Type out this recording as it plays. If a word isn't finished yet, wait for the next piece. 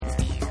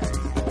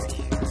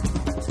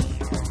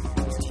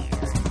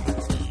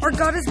Our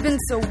God has been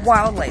so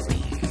wild lately.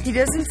 He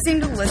doesn't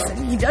seem to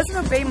listen. He doesn't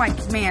obey my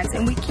commands,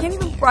 and we can't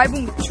even bribe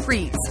him with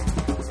treats.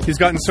 He's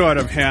gotten so out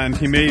of hand,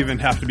 he may even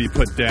have to be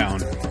put down.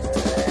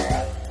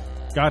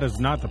 God is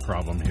not the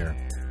problem here.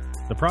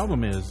 The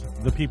problem is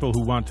the people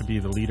who want to be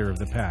the leader of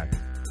the pack.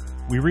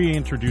 We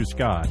reintroduce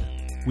God.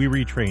 We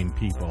retrain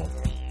people.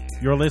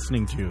 You're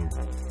listening to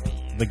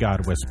The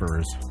God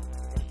Whisperers.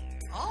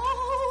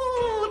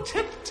 Oh,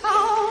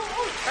 tiptoe,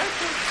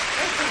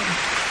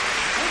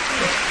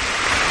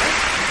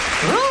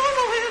 through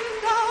the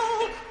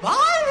window,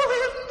 by the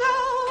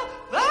window,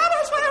 that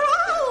is where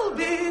I'll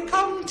be.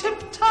 Come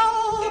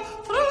tiptoe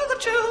through the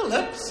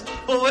tulips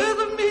with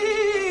me.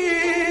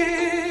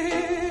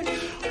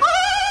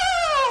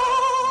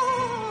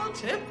 Oh,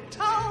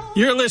 tiptoe.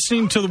 You're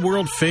listening to the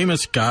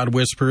world-famous God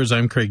Whisperers.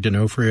 I'm Craig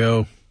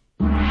D'Onofrio.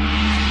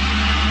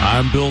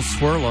 I'm Bill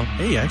Swirla.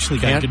 Hey, actually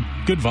got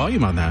good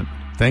volume on that.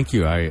 Thank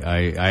you.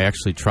 I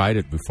actually tried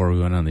it before we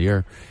went on the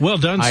air. Well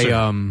done,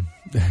 sir.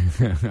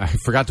 I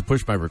forgot to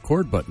push my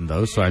record button,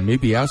 though, so I may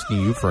be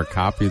asking you for a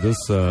copy of this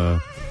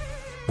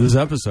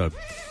episode.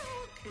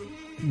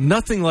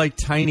 Nothing like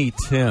Tiny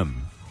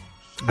Tim.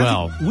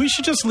 Well, we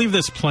should just leave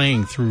this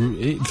playing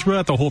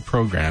throughout the whole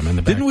program in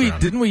the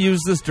background. Didn't we use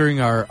this during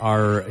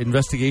our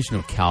investigation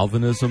of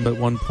Calvinism at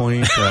one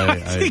point? I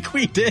think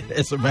we did,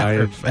 as a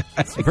matter of fact.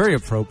 It's very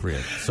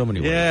appropriate. So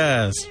many ways.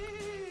 Yes.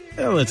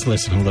 Well, let's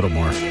listen a little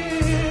more.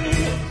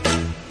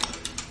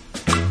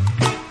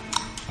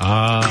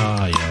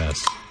 Ah,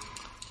 yes.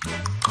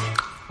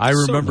 I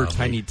remember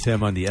Tiny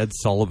Tim on the Ed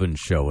Sullivan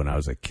Show when I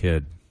was a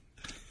kid.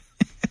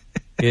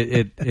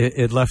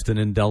 It left an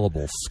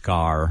indelible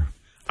scar.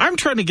 I'm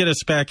trying to get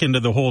us back into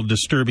the whole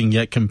disturbing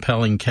yet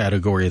compelling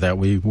category that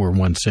we were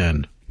once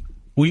in.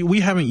 We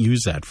haven't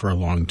used that for a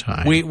long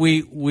time.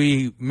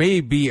 We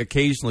may be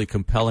occasionally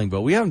compelling,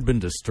 but we haven't been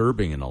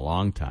disturbing in a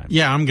long time.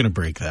 Yeah, I'm going to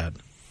break that.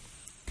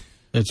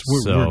 We're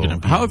going to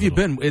be. How have you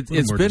been?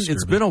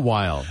 It's been a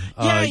while.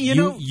 Yeah,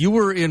 you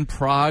were in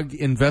Prague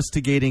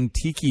investigating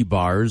tiki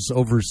bars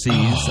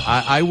overseas. Oh.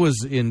 I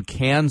was in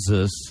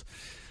Kansas.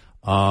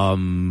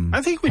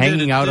 I think we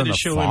hanging out did on a a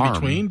show farm. in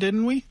between,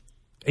 didn't we?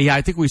 Yeah,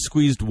 I think we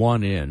squeezed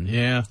one in.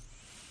 Yeah.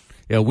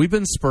 Yeah, we've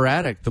been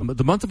sporadic.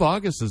 The month of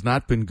August has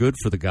not been good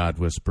for the God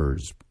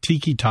Whisperers.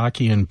 Tiki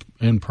Taki in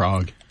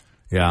Prague.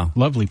 Yeah.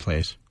 Lovely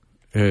place.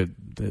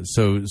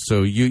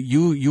 So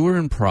you were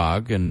in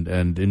Prague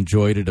and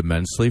enjoyed it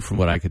immensely, from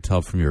what I could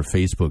tell from your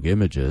Facebook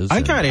images.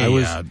 I got a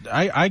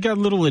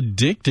little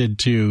addicted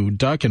to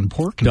duck and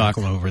pork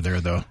knuckle over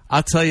there, though.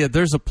 I'll tell you,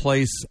 there's a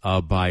place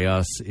by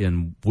us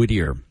in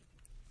Whittier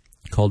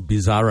called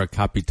Bizarra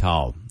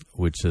Capital,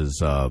 which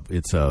is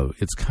it's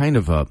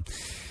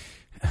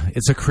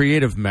a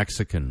creative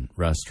Mexican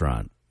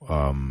restaurant.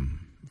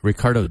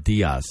 Ricardo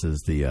Diaz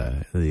is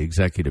the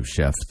executive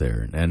chef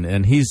there,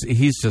 and he's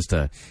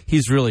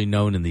really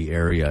known in the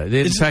area.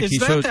 Is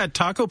that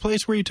taco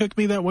place where you took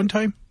me that one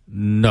time?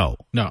 No,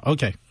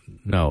 okay.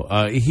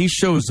 No, he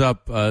shows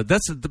up. I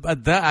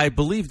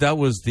believe that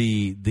was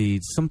the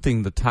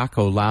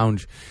Taco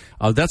Lounge.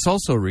 That's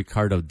also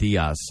Ricardo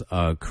Diaz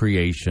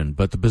creation.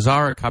 But the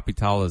Bizarra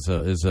Capital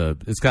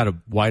it's got a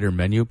wider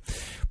menu.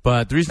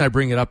 But the reason I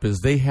bring it up is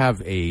they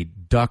have a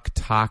duck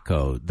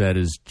taco that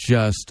is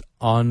just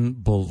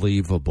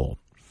unbelievable.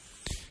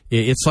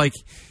 It's like,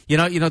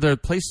 there are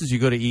places you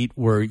go to eat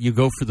where you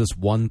go for this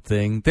one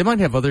thing. They might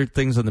have other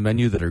things on the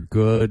menu that are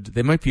good.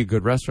 They might be a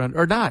good restaurant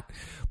or not.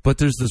 But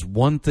there's this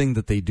one thing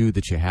that they do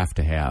that you have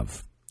to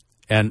have.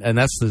 And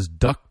that's this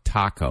duck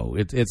taco.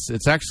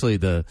 It's actually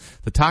the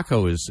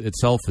taco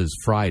itself is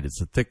fried. It's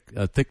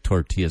a thick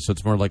tortilla, so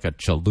it's more like a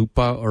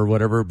chalupa or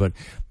whatever. But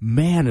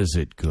man, is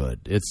it good!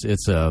 It's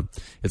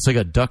like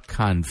a duck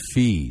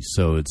confit.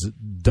 So it's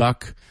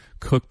duck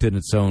cooked in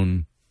its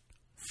own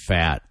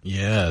fat.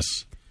 Yes.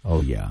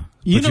 Oh yeah.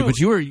 But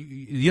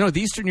the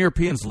Eastern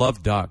Europeans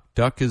love duck.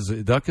 Duck is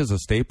a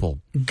staple.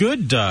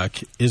 Good duck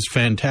is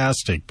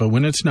fantastic, but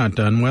when it's not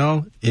done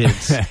well,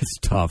 it's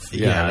tough.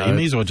 Yeah, you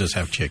may as well just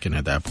have chicken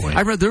at that point.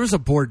 I read there was a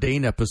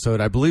Bourdain episode,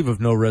 I believe,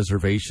 of No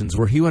Reservations,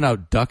 where he went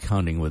out duck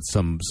hunting with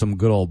some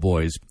good old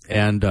boys,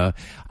 and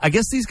I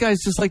guess these guys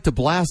just like to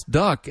blast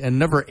duck and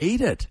never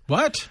ate it.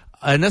 What?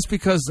 And that's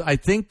because I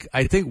think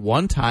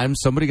one time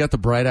somebody got the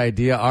bright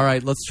idea. All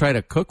right, let's try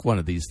to cook one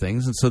of these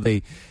things. And so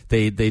they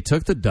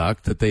took the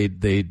duck that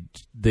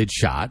they'd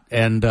shot,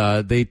 and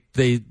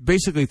they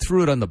basically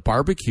threw it on the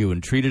barbecue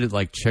and treated it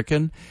like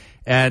chicken.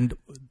 And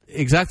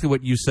exactly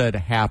what you said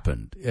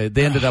happened.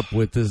 They ended up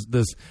with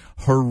this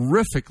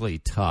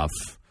horrifically tough,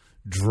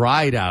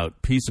 dried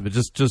out piece of it,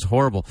 just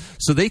horrible.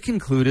 So they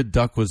concluded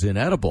duck was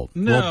inedible.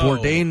 No. Well,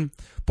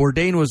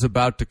 Bourdain was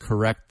about to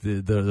correct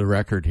the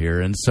record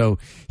here, and so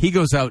he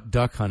goes out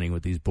duck hunting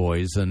with these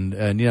boys, and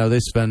they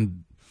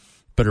spend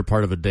better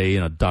part of a day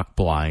in a duck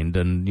blind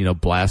and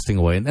blasting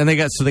away, and they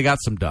got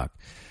some duck.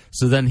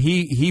 So then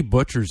he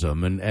butchers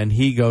them, and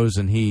he goes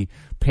and he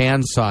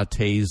pan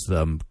sautés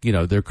them.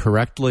 They're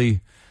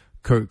correctly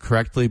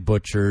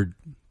butchered,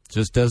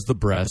 just does the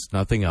breast,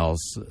 nothing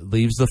else,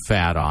 leaves the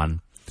fat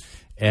on.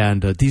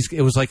 And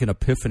it was like an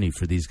epiphany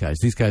for these guys.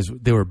 These guys,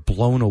 they were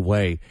blown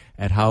away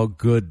at how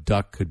good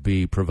duck could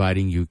be,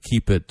 providing you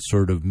keep it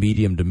sort of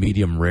medium to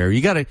medium rare.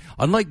 You got to,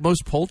 unlike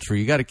most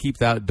poultry, you got to keep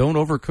that. Don't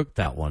overcook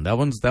that one. That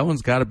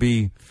one's got to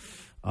be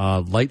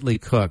lightly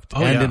cooked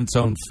in its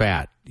own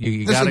fat.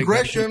 This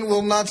aggression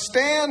will not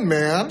stand,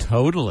 man.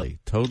 Totally,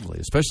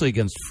 especially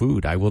against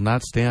food. I will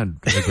not stand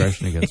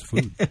aggression against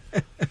food.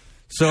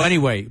 So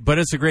anyway, but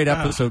it's a great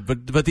episode.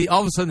 But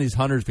all of a sudden these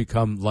hunters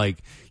become like,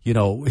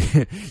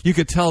 you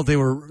could tell they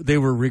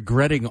were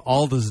regretting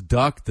all this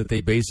duck that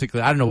they basically,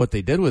 I don't know what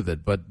they did with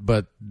it,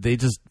 but they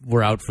just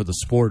were out for the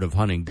sport of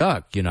hunting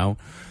duck,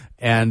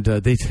 and I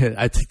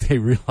think they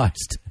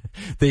realized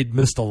they'd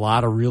missed a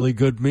lot of really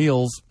good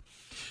meals.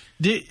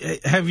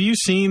 Have you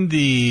seen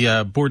the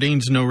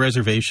Bourdain's No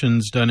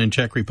Reservations done in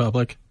Czech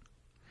Republic?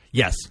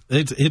 Yes.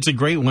 It's a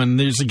great one.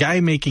 There's a guy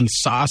making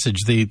sausage.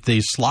 They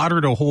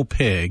slaughtered a whole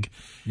pig.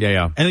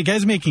 Yeah. And the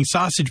guy's making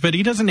sausage, but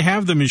he doesn't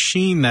have the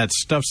machine that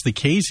stuffs the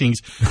casings.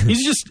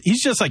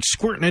 He's just like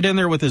squirting it in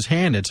there with his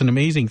hand. It's an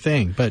amazing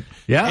thing. But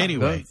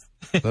anyway.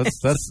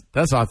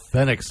 That's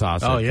authentic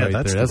sausage. Oh, yeah, right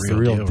that's there. the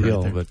real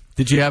deal. Right, but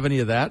did you have any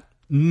of that?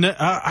 No,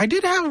 I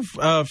did have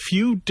a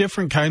few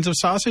different kinds of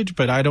sausage,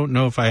 but I don't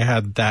know if I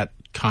had that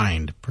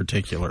kind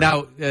particular.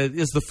 Now,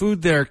 is the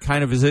food there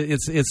kind of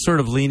it's sort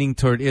of leaning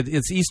toward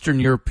it's Eastern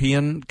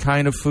European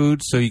kind of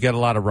food, so you get a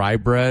lot of rye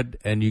bread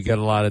and you get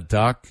a lot of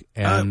duck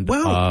and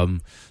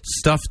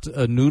stuffed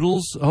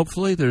noodles.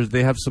 Hopefully,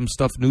 they have some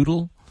stuffed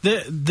noodle.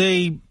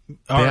 They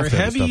are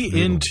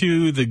heavy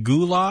into the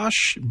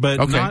goulash,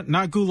 but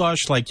not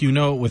goulash like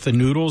with the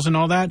noodles and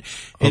all that.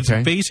 It's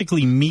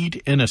basically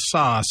meat in a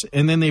sauce,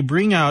 and then they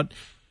bring out.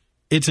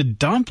 It's a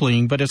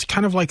dumpling, but it's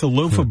kind of like a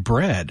loaf of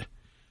bread.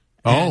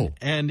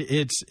 And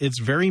it's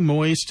very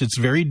moist. It's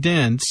very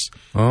dense.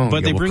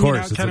 But they bring it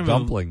out kind of a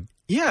dumpling.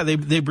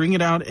 They bring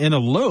it out in a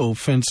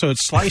loaf, and so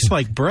it's sliced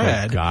like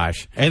bread. Oh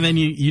gosh! And then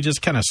you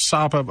just kind of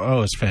sop up.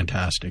 Oh, it's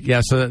fantastic. Yeah.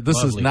 So this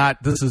is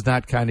not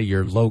kind of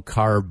your low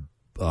carb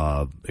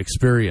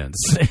experience.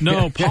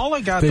 No,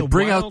 Paula got they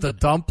bring out the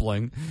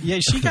dumpling. Yeah,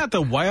 she got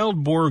the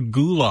wild boar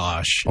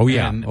goulash. Oh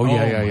yeah. And,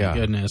 My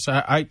goodness,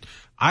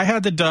 I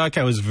had the duck.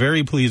 I was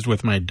very pleased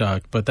with my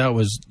duck, but that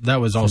was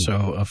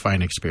also a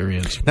fine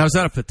experience. Now, is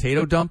that a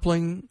potato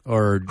dumpling,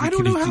 or I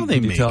don't know how they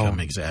make them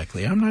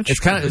exactly. I'm not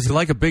sure. Is it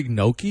like a big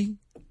gnocchi?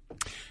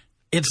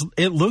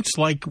 It looks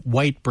like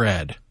white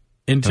bread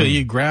until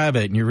you grab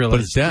it and you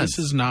realize this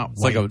is not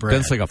white bread.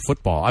 It's like a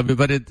football. I mean,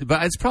 but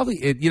it's probably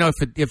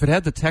if it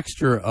had the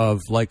texture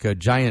of like a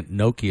giant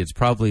gnocchi, it's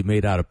probably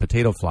made out of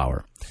potato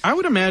flour. I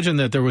would imagine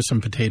that there was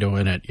some potato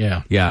in it.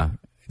 Yeah. Yeah.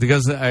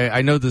 Because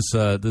I know this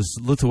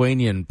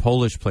Lithuanian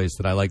Polish place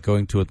that I like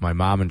going to with my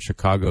mom in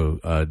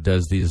Chicago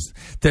does these.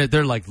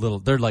 They're like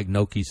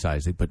gnocchi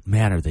size, but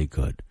man, are they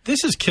good!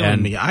 This is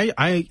killing me.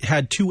 I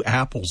had 2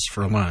 apples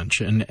for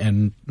lunch,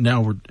 and now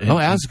we're.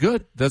 That's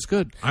good. That's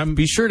good.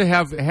 Be sure to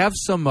have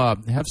some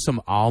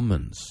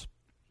almonds.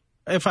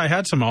 If I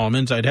had some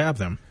almonds, I'd have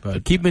them.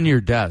 But keep them in your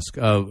desk.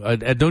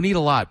 Don't eat a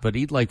lot, but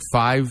eat like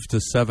 5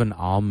 to 7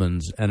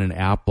 almonds and an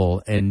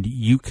apple, and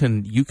you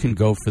can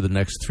go for the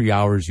next 3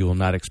 hours. You will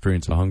not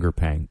experience a hunger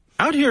pang.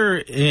 Out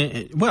here,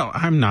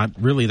 I'm not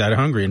really that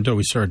hungry until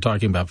we started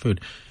talking about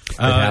food. It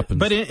happens.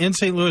 But in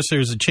St. Louis,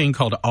 there's a chain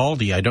called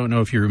Aldi. I don't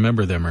know if you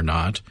remember them or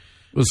not.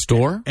 A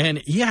store?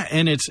 And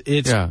it's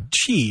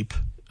cheap.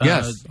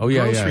 Yes.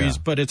 Groceries,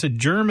 but it's a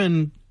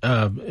German.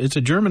 It's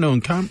a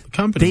German-owned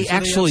company. They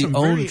actually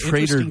own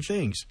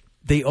things.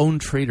 They own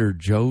Trader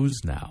Joe's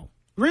now.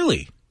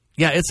 Really?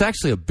 Yeah, it's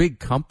actually a big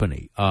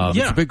company.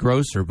 It's a big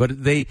grocer,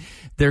 but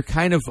they're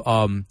kind of.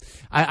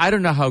 I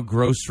don't know how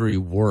grocery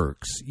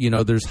works.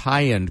 There's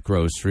high-end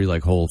grocery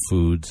like Whole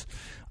Foods.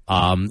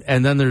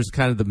 And then there's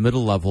kind of the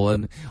middle level,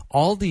 and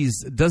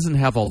Aldi's doesn't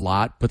have a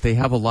lot, but they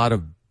have a lot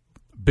of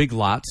big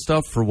lot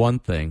stuff for one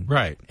thing,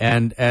 right?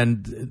 And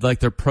like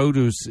their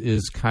produce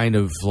is kind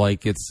of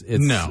like it's a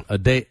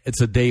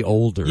day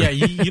older. Yeah,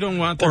 you don't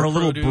want their or a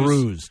produce. Little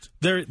bruised.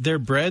 Their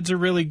breads are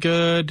really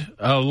good.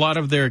 A lot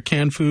of their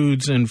canned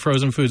foods and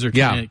frozen foods are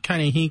kind of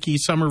hinky.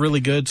 Some are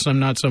really good, some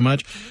not so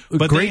much.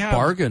 But great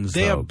bargains.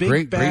 They have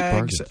big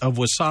bags of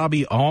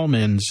wasabi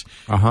almonds.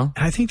 And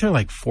I think they're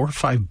like $4 or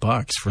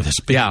 $5 for this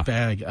big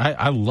bag.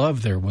 I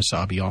love their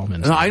wasabi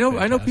almonds. No, I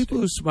know people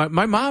who.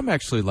 My mom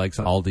actually likes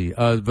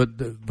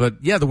Aldi. But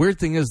yeah, the weird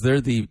thing is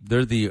they're the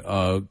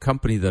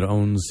company that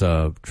owns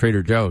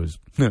Trader Joe's.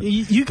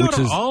 You go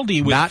to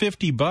Aldi with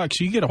 $50,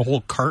 you get a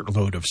whole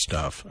cartload of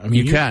stuff. I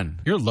mean,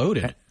 you're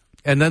loaded.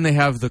 And then they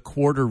have the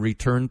quarter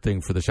return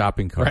thing for the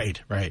shopping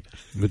cart. Right.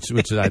 Which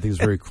I think is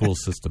a very cool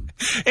system.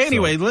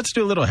 Anyway, let's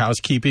do a little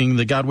housekeeping.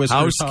 The God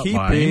Whisperers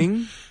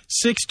hotline.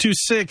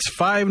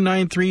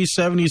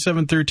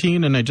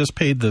 626-593-7713, and I just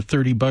paid the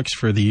 $30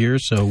 for the year,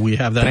 so we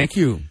have that. Thank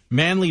you.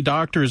 Manly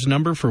Doctor's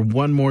number for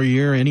one more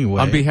year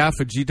anyway. On behalf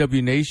of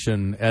GW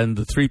Nation and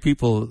the 3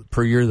 people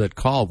per year that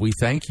call, we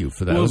thank you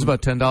for that. It was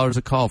about $10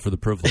 a call for the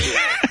privilege.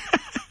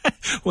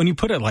 When you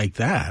put it like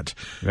that.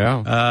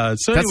 Yeah.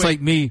 So that's anyway.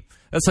 like me.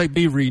 That's like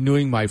me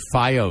renewing my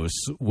FiOS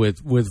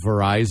with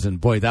Verizon.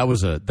 Boy, that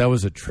was a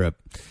trip.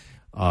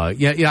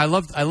 I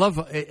love,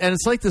 and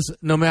it's like this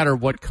no matter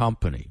what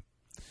company.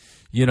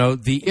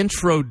 The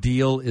intro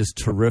deal is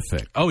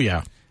terrific. Oh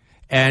yeah.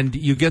 And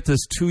you get this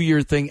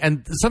 2-year thing,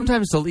 and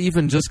sometimes they'll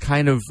even just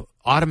kind of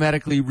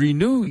automatically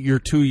renew your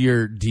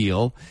 2-year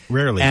deal.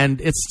 Rarely. And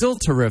it's still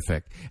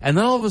terrific. And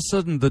then all of a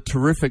sudden, the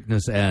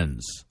terrificness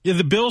ends. Yeah,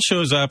 the bill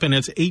shows up, and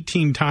it's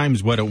 18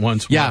 times what it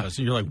once was.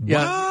 And you're like,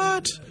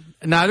 what?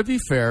 Now, to be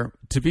fair,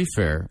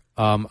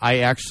 I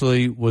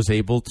actually was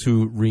able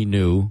to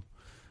renew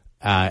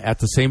at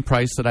the same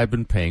price that I've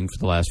been paying for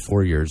the last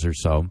 4 years or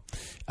so,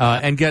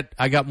 and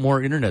I got more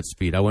internet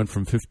speed. I went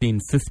from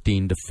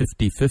 15.15 to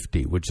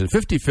 50.50, which is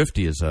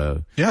 50.50 is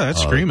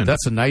that's screaming.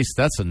 That's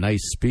a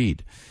nice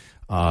speed.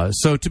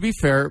 So to be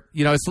fair,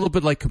 it's a little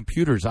bit like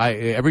computers.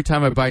 Every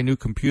time I buy a new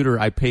computer,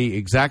 I pay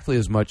exactly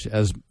as much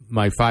as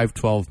my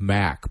 512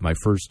 Mac, my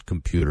first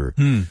computer,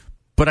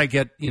 but I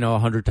get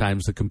 100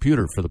 times the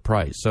computer for the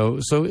price. So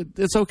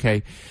it's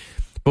okay.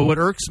 But what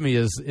irks me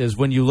is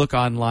when you look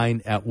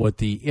online at what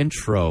the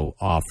intro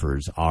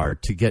offers are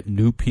to get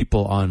new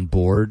people on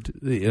board.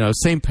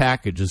 Same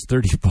package is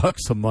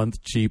 $30 a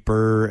month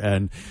cheaper,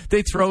 and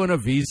they throw in a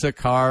Visa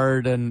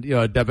card and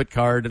a debit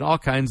card and all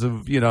kinds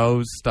of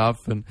stuff.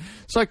 And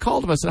so I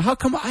called them. I said, "How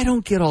come I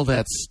don't get all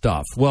that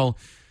stuff?" Well,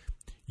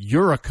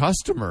 you're a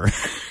customer.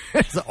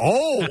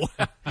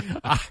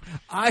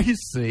 I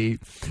see.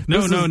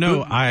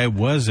 No. I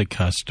was a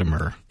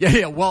customer.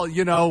 Yeah. Well,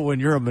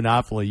 when you're a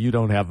monopoly, you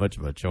don't have much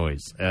of a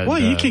choice.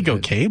 And, you could go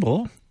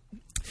cable.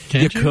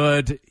 Can't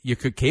you? You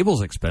could.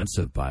 Cable's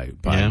expensive by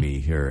me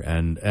here,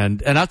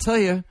 and I'll tell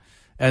you,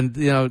 and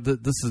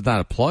this is not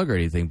a plug or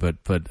anything,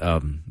 but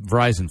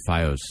Verizon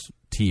FiOS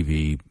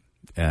TV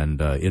and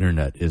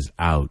internet is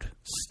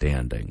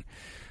outstanding.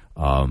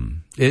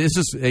 It's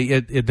just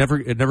it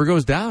never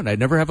goes down. I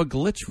never have a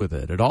glitch with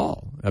it at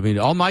all. I mean,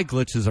 all my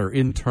glitches are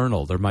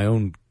internal. They're my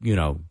own,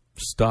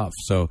 stuff.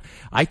 So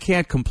I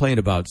can't complain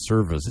about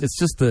service. It's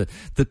just the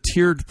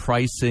tiered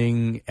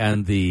pricing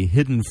and the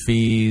hidden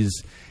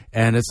fees.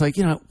 And it's like,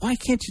 why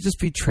can't you just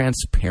be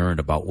transparent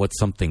about what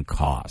something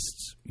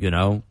costs,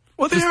 Well,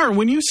 they are.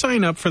 When you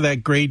sign up for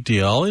that great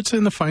deal, it's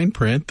in the fine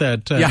print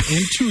that in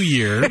 2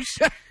 years,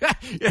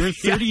 your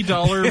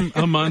 $30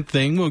 a month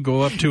thing will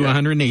go up to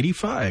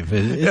 $185.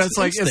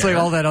 It's like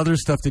all that other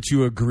stuff that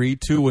you agree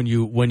to when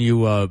you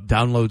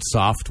download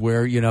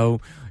software. Have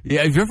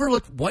you ever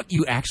looked what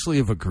you actually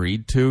have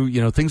agreed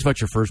to? Things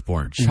about your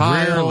firstborn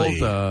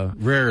child.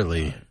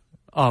 Rarely.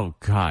 Oh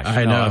gosh,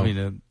 I know. I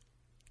mean.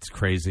 It's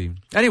crazy.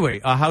 Anyway,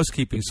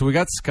 housekeeping. So we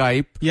got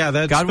Skype. Yeah,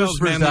 that spells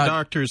Manly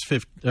Doctors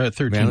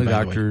 13. Manly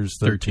Doctors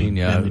 13.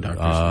 Yeah.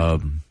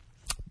 Doctors.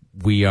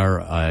 We are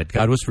at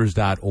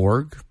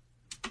godwhispers.org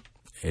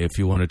if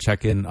you want to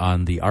check in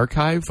on the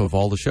archive of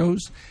all the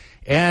shows.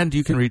 And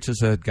you can reach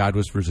us at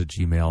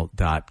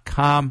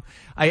godwhispers@gmail.com.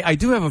 I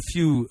do have a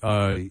few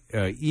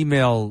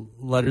email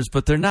letters,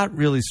 but they're not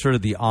really sort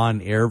of the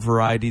on-air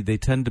variety. They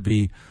tend to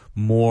be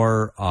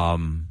more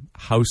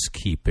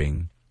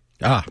housekeeping.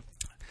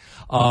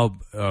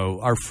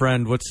 Our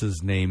friend, what's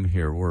his name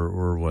here?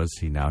 Where was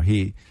he now?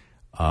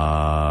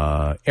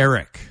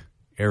 Eric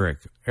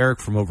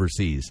from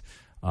overseas,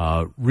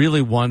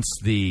 really wants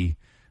the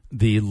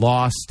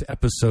lost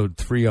episode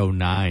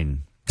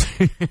 309.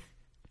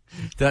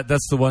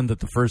 That's the one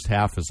that the first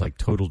half is like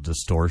total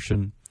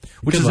distortion,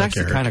 which is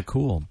actually kind of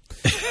cool.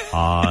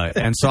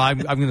 And so I'm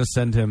going to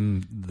send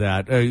him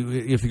that.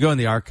 If you go in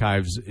the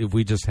archives,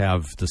 we just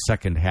have the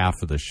second half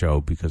of the show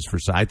because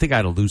I think I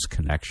had a loose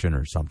connection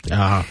or something.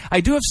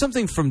 I do have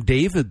something from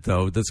David,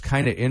 though, that's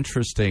kind of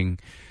interesting.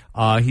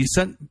 He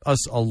sent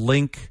us a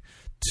link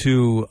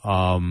to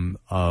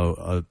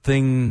a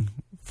thing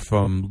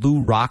from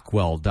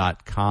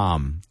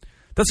LouRockwell.com.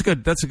 That's a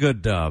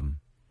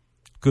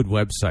good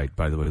website,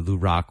 by the way,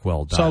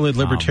 LouRockwell.com. Solid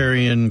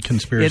libertarian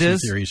conspiracy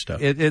theory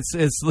stuff.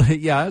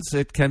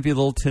 It can be a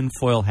little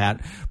tinfoil hat,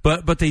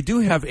 but they do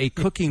have a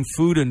cooking,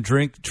 food and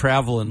drink,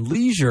 travel and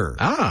leisure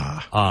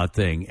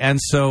thing, and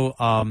so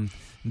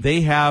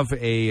they have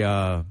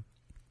a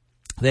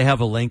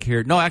link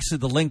here. No, actually,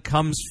 the link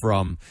comes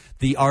from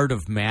The Art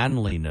of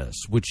Manliness,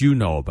 which you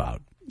know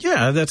about.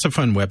 Yeah, that's a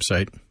fun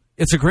website.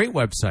 It's a great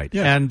website,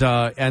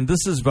 and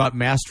this is about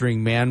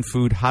mastering man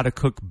food, how to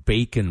cook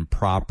bacon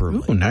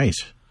properly. Oh,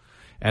 nice!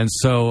 And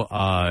so,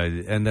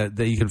 that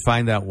you can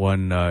find that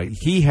one.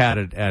 He had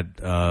it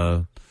at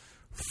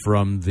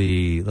from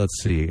the.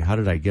 Let's see, how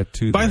did I get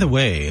to? By the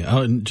way,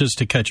 just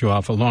to cut you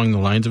off, along the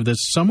lines of this,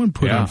 someone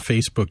put on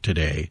Facebook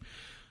today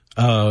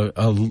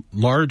a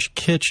large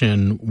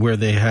kitchen where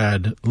they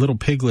had little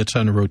piglets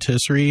on a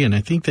rotisserie, and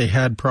I think they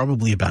had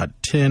probably about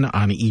 10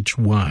 on each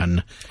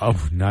one.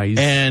 Oh, nice.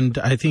 And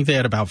I think they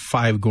had about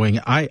 5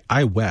 going.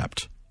 I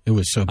wept. It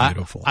was so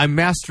beautiful. I'm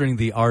mastering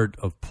the art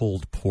of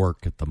pulled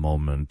pork at the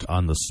moment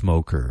on the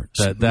smoker.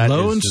 That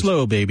low and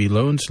slow, baby.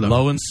 Low and slow.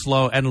 Low and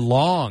slow and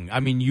long.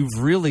 I mean, you've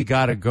really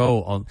got to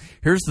go on.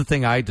 Here's the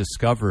thing I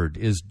discovered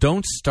is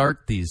don't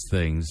start these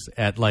things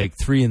at like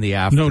 3 in the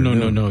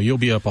afternoon. No. You'll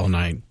be up all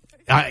night.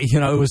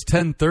 It was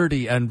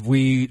 10:30,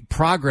 and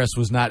progress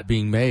was not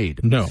being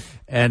made. No,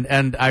 and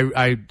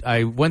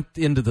I went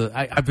into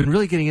I've been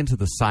really getting into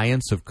the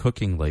science of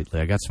cooking lately.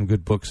 I got some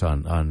good books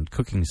on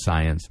cooking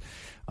science.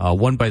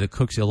 One by the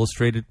Cooks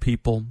Illustrated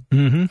people,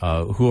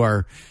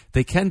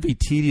 they can be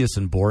tedious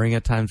and boring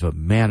at times, but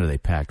man, are they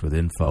packed with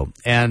info.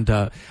 And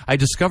I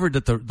discovered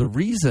that the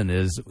reason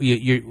is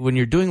when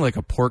you're doing like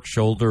a pork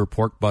shoulder or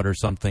pork butt or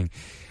something,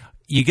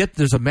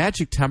 there's a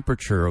magic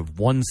temperature of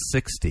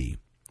 160.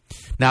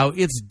 Now,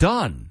 it's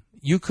done.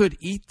 You could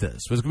eat this.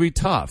 It's going to be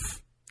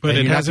tough. But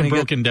it hasn't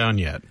broken down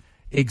yet.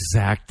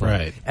 Exactly.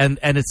 Right. And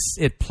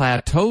it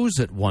plateaus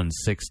at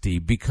 160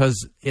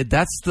 because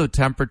that's the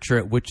temperature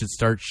at which it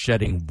starts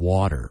shedding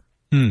water.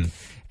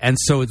 And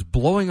so it's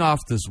blowing off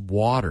this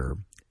water,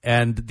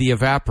 and the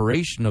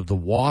evaporation of the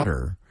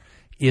water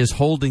is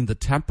holding the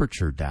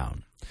temperature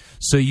down.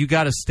 So you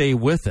got to stay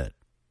with it.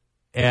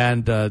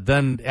 And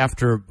then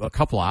after a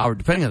couple of hours,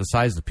 depending on the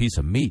size of the piece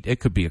of meat, it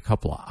could be a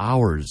couple of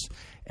hours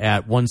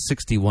at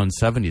 160,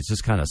 170. It's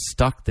just kind of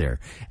stuck there.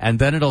 And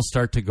then it'll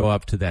start to go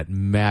up to that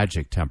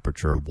magic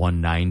temperature of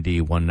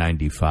 190,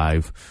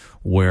 195,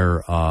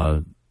 where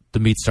the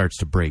meat starts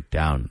to break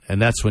down.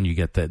 And that's when you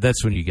get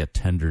that's when you get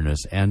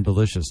tenderness and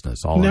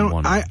deliciousness all in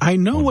one. I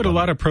know what a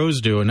lot of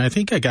pros do, and I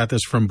think I got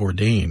this from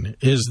Bourdain,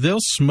 is they'll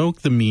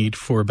smoke the meat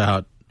for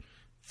about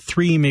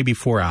 3, maybe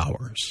 4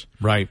 hours.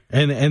 Right.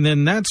 And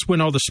then that's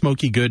when all the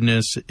smoky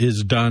goodness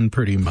is done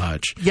pretty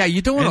much. Yeah,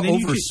 you don't want to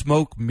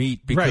over-smoke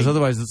meat because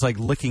otherwise it's like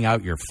licking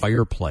out your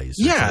fireplace.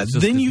 Yeah.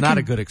 It's not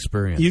a good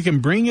experience. You can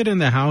bring it in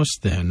the house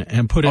then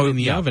and put it in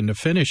the oven to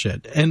finish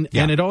it. And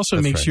it also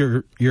makes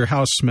your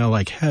house smell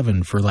like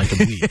heaven for like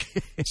a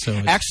week. So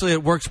actually,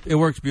 it works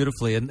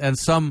beautifully. And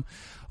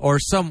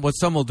what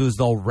some will do is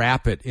they'll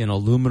wrap it in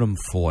aluminum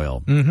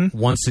foil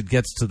once it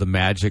gets to the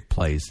magic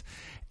place.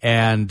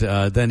 And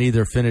then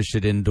either finish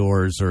it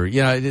indoors or,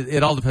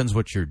 it all depends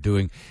what you're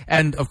doing.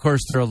 And, of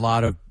course, there are a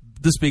lot of,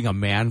 this being a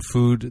man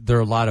food, there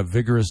are a lot of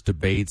vigorous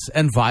debates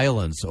and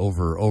violence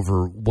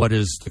over what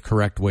is the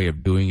correct way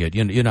of doing it.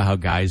 You know how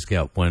guys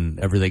get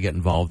whenever they get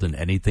involved in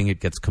anything, it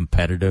gets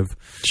competitive.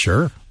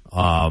 Sure.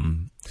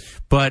 And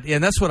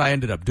that's what I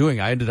ended up doing.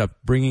 I ended up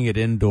bringing it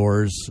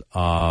indoors,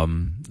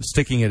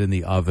 sticking it in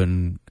the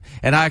oven,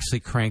 and I actually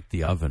cranked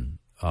the oven.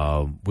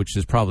 Which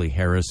is probably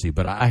heresy,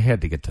 but I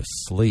had to get to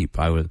sleep.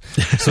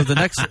 So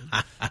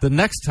the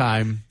next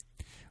time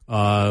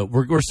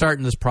we're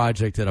starting this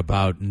project at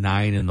about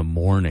 9 in the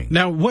morning.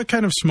 Now, what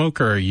kind of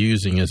smoker are you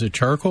using? Is it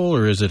charcoal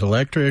or is it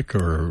electric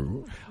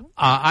or?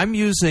 I'm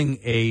using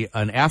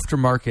an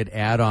aftermarket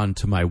add-on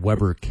to my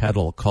Weber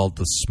kettle called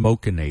the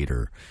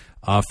Smokinator.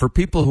 For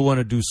people who want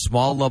to do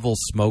small-level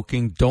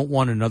smoking, don't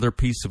want another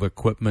piece of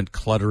equipment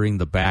cluttering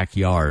the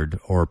backyard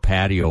or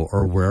patio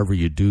or wherever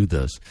you do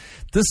this.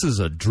 This is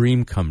a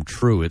dream come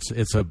true.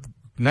 It's a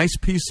nice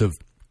piece of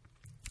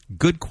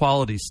good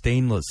quality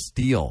stainless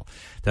steel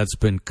that's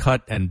been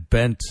cut and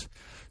bent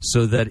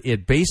so that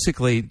it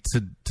basically,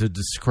 to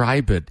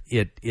describe it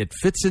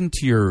fits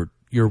into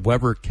your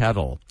Weber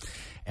kettle,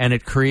 and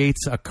it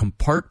creates a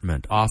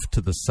compartment off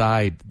to the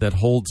side that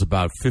holds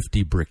about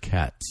 50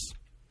 briquettes.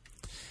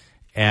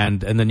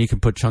 And then you can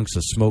put chunks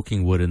of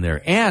smoking wood in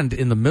there. And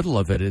in the middle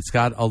of it, it's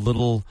got a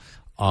little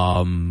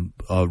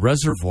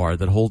reservoir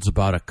that holds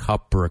about a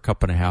cup or a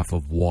cup and a half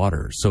of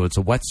water. So it's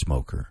a wet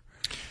smoker.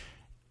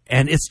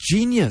 And it's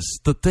genius.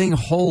 The thing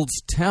holds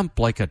temp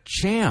like a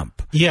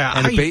champ. Yeah.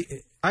 And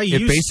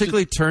it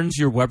basically turns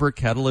your Weber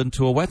kettle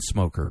into a wet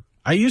smoker.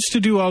 I used to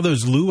do all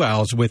those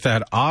luau's with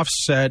that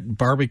offset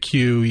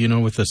barbecue,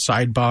 with the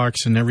side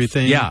box and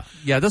everything. Yeah,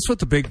 that's what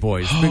the big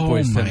boys tend to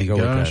go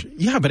with that.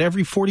 Yeah, but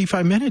every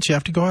 45 minutes you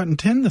have to go out and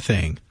tend the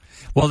thing.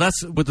 Well,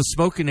 that's with the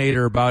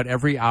Smokinator. About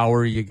every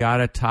hour you got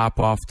to top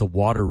off the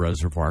water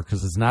reservoir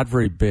because it's not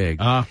very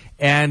big,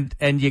 and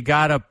you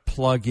got to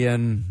plug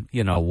in,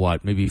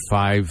 maybe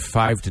five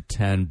to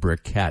 10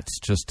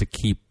 briquettes just to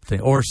keep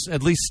or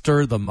at least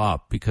stir them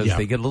up because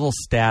they get a little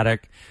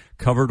static,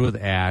 covered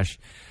with ash.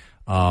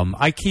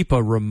 I keep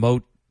a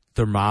remote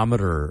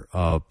thermometer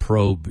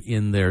probe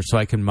in there so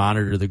I can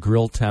monitor the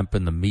grill temp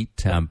and the meat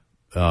temp.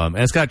 And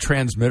it's got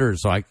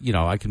transmitters, so I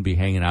can be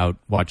hanging out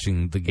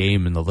watching the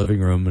game in the living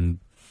room and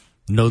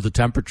know the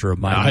temperature of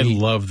my meat. I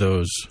love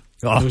those.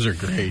 Those are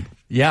great.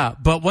 Yeah,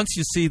 but once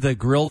you see the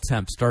grill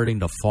temp starting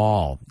to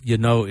fall,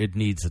 it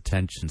needs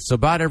attention. So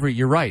about every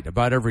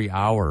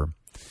hour.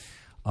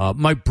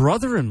 My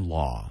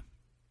brother-in-law.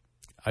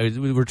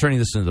 We're turning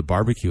this into the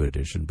barbecue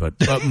edition, but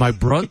my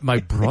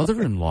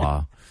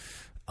brother-in-law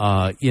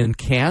in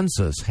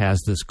Kansas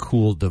has this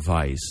cool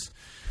device.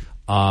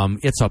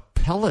 It's a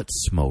pellet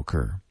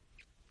smoker.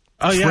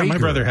 Oh, yeah, my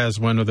brother has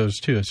one of those,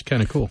 too. It's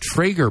kind of cool.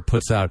 Traeger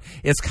puts out.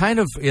 It's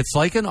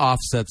like an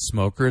offset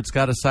smoker. It's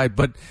got a side,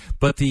 but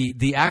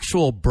the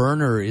actual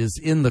burner is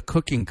in the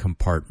cooking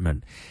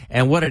compartment.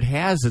 And what it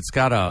has, it's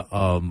got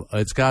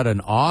an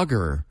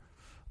auger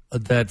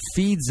that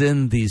feeds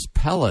in these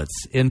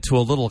pellets into a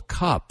little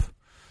cup,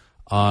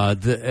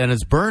 and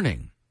it's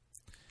burning.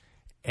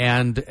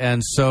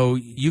 And so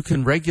you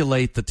can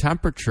regulate the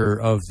temperature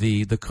of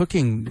the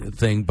cooking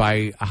thing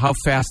by how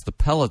fast the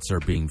pellets are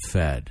being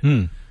fed.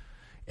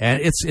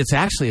 And it's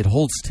actually, it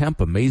holds temp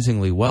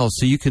amazingly well.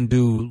 So you can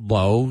do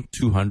low,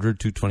 200,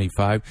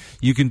 225.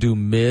 You can do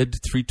mid,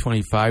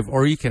 325.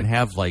 Or you can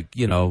have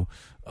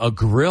a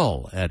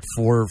grill at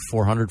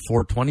 400,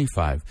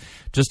 425,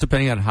 just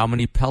depending on how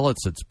many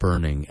pellets it's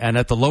burning. And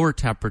at the lower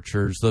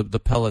temperatures, the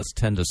pellets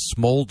tend to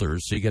smolder,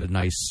 so you get a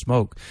nice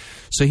smoke.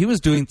 So he was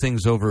doing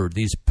things over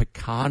these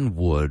pecan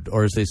wood,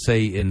 or as they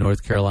say in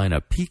North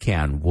Carolina,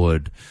 pecan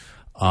wood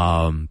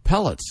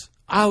pellets.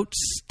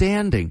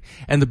 Outstanding.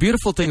 And the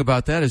beautiful thing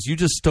about that is you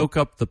just stoke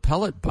up the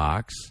pellet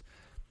box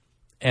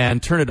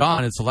and turn it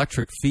on. It's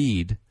electric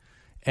feed.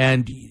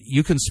 And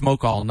you can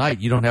smoke all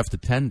night. You don't have to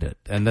tend it.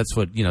 And that's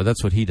what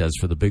he does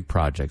for the big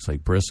projects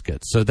like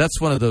brisket. So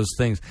that's one of those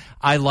things.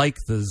 I like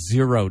the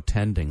zero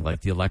tending,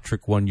 like the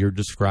electric one you're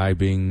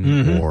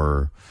describing,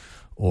 or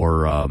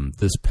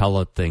this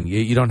pellet thing.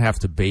 You don't have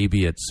to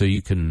baby it, so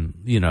you can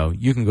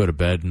go to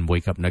bed and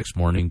wake up next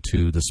morning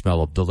to the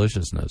smell of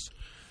deliciousness.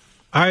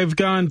 I've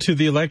gone to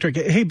the electric.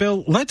 Hey,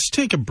 Bill, let's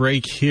take a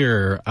break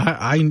here.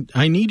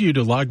 I need you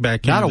to log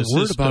back into the system.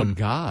 Not a word about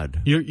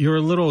God. You're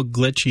a little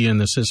glitchy in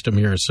the system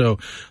here, so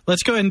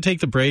let's go ahead and take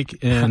the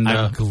break. And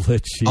I'm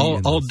glitchy.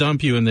 I'll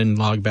dump you and then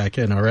log back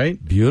in, all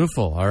right?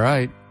 Beautiful. All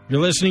right.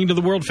 You're listening to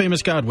the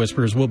world-famous God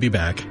Whispers. We'll be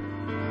back.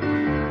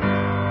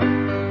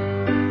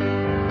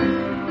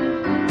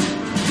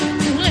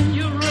 When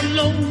you're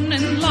alone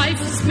and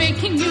life is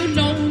making you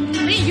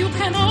lonely, you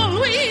can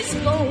always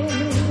go.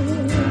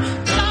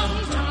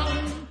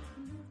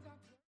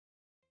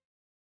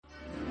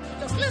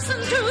 Listen to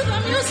the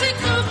music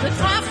of the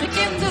traffic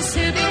in the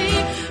city.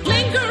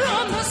 Linger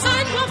on the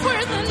sidewalk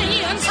where the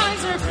neon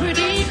signs are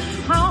pretty.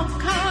 How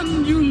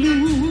can you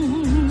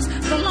lose?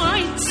 The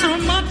lights are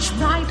much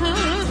brighter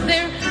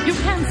there. You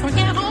can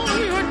forget all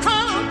your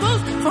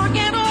troubles,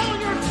 forget all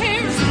your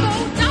cares.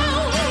 Go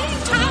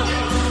downtown.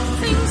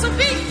 Things will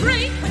be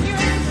great when you're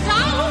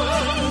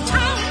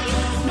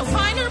downtown. No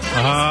finer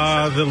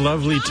place. The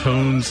lovely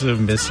tones of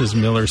Mrs.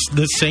 Miller,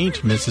 the Saint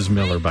Mrs.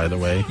 Miller, by the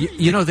way.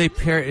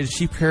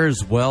 She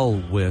pairs well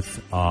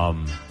with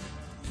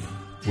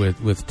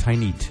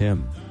Tiny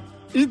Tim.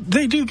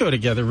 They do go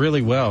together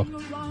really well.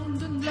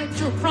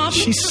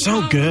 She's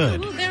so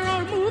good. There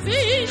are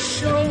movie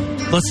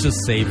shows. Let's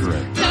just savor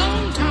it.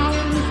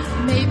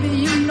 Downtown, maybe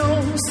you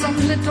know some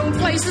little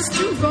places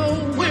to go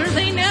where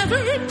they never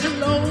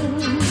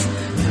close.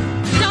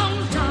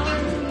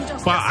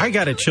 Downtown. Wow, I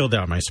got a chill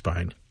down my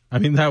spine. I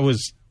mean, that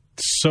was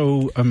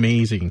so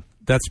amazing.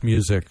 That's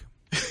music.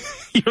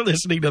 You're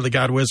listening to the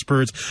God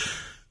Whispers.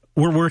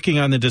 We're working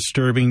on the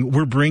disturbing.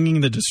 We're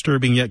bringing the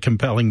disturbing yet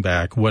compelling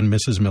back, one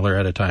Mrs. Miller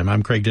at a time.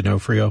 I'm Craig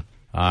D'Onofrio.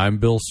 I'm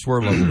Bill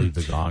Swirlo. Leave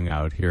the gong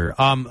out here.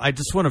 I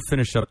just want to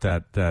finish up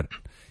that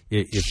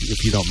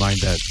if you don't mind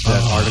that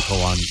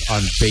article on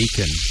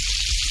bacon.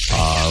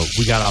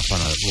 We got off on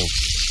a little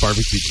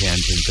barbecue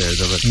tangent there.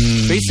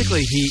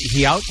 Basically,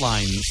 he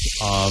outlines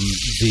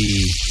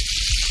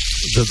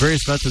the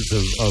various methods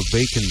of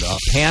bacon.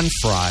 Pan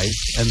fry,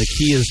 and the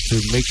key is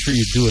to make sure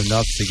you do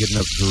enough to get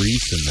enough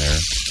grease in there.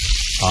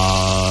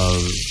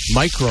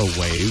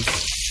 Microwave.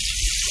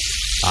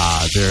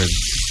 They're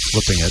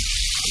flipping it.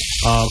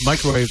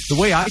 Microwave. The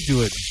way I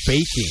do it,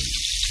 baking.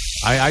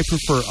 I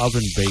prefer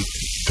oven-baked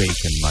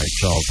bacon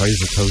myself. I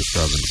use a toaster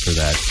oven for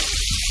that.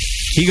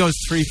 He goes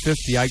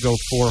 350, I go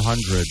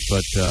 400,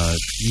 but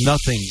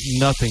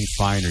nothing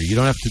finer. You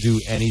don't have to do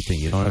anything.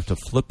 You don't have to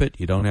flip it.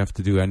 You don't have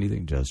to do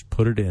anything. Just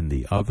put it in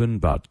the oven.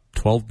 About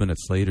 12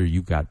 minutes later,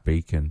 you've got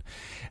bacon.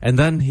 And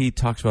then he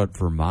talks about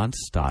Vermont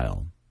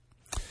style.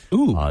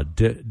 Ooh,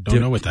 don't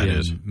know what that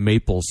is.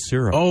 Maple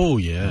syrup. Oh,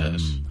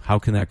 yes. How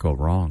can that go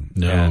wrong?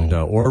 No. And,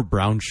 or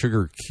brown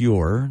sugar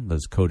cure.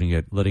 That's coating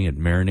it, letting it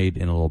marinate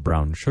in a little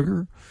brown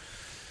sugar.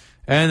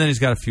 And then he's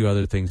got a few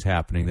other things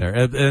happening there.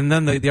 And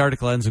then the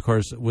article ends, of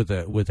course, with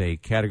a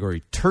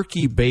category: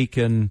 turkey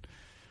bacon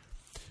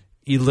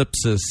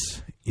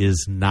ellipsis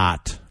is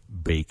not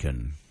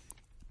bacon.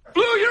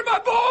 Blue, you're my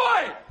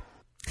boy.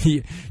 Do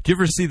you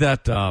ever see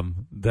that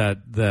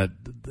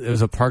it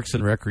was a Parks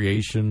and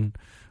Recreation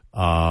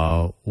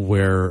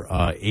where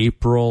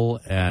April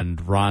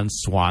and Ron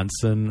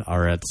Swanson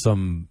are at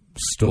some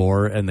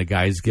store and the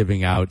guy's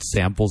giving out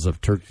samples of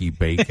turkey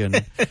bacon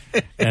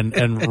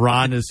and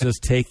Ron is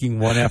just taking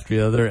one after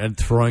the other and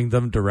throwing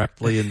them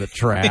directly in the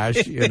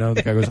trash. You know,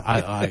 the guy goes,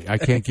 I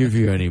can't give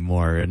you any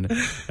more. And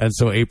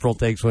so April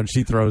takes one,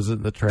 she throws it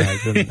in the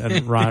trash,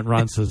 and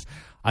Ron says,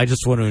 I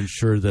just want to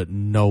ensure that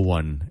no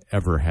one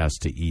ever has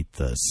to eat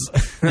this.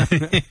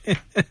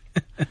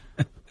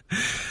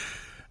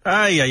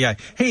 Yeah.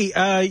 Hey,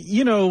 a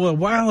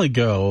while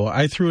ago,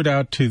 I threw it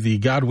out to the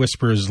God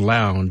Whispers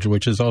Lounge,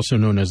 which is also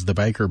known as the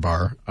Biker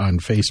Bar on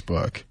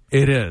Facebook.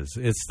 It is.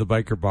 It's the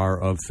Biker Bar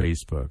of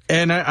Facebook.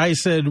 And I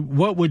said,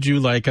 what would you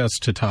like us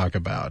to talk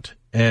about?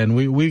 And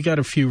we got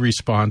a few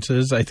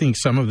responses. I think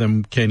some of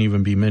them can't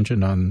even be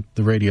mentioned on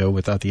the radio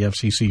without the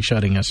FCC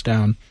shutting us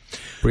down.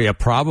 Yeah,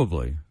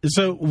 probably.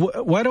 So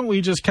why don't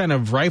we just kind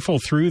of rifle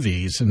through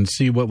these and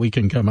see what we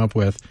can come up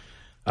with?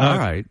 All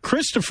right.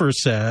 Christopher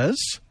says,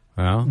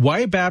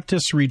 why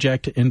Baptists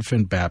reject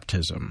infant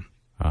baptism?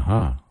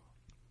 Uh-huh.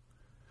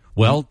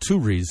 Well, 2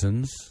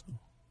 reasons.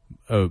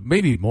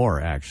 Maybe more,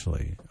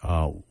 actually.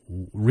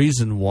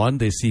 Reason 1,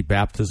 they see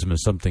baptism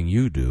as something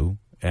you do.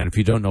 And if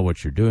you don't know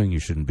what you're doing, you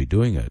shouldn't be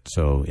doing it.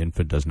 So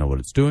infant doesn't know what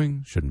it's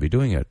doing, shouldn't be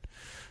doing it.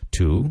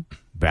 2,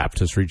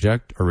 Baptists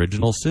reject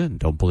original sin.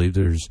 Don't believe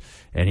there's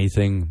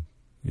anything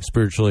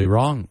spiritually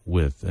wrong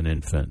with an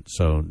infant.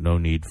 So no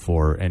need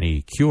for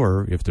any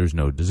cure if there's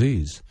no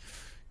disease.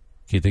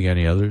 Can you think of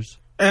any others?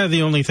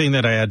 The only thing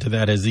that I add to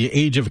that is the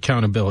age of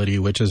accountability,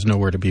 which is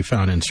nowhere to be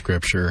found in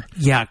Scripture.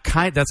 Yeah,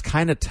 that's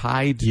kind of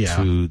tied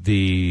to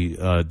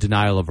the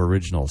denial of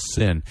original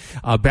sin.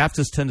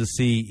 Baptists tend to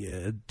see,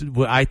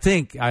 I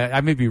think,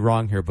 I may be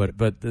wrong here, but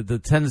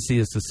the tendency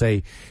is to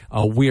say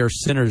we are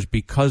sinners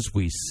because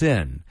we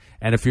sin.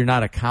 And if you're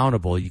not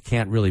accountable, you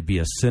can't really be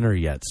a sinner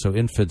yet. So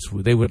infants,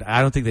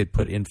 I don't think they'd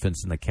put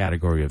infants in the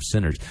category of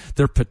sinners.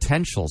 They're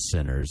potential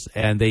sinners,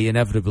 and they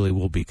inevitably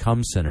will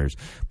become sinners.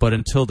 But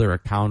until they're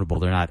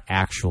accountable, they're not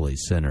actually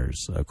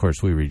sinners. Of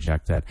course, we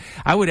reject that.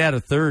 I would add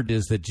a third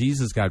is that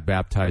Jesus got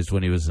baptized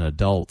when he was an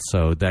adult,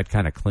 so that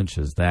kind of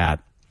clinches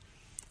that.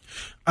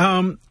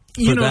 For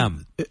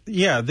them.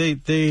 Yeah,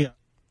 they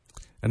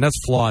And that's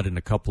flawed in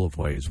a couple of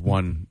ways.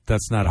 1,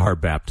 that's not our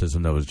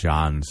baptism, that was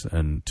John's.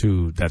 And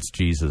 2, that's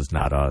Jesus,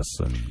 not us.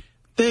 And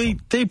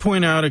They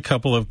point out a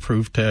couple of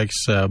proof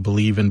texts,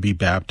 believe and be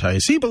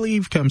baptized. See,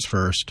 believe comes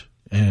first,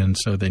 and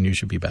so then you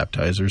should be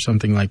baptized or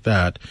something like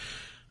that.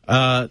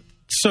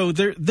 So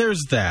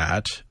there's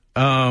that.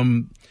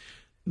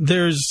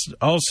 There's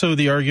also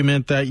the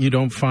argument that you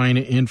don't find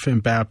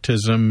infant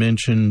baptism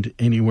mentioned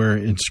anywhere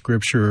in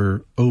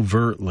Scripture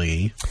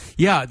overtly.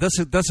 Yeah,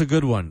 that's a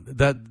good one.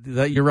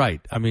 That you're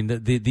right. I mean,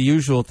 the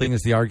usual thing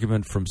is the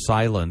argument from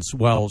silence.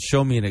 Well,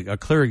 show me a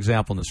clear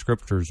example in the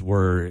Scriptures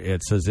where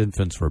it says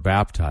infants were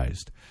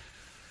baptized.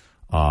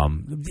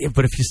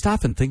 But if you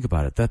stop and think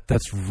about it,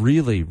 that's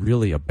really,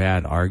 really a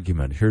bad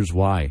argument. Here's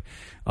why.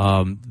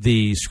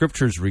 The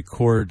Scriptures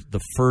record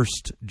the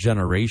first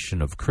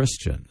generation of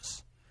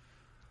Christians.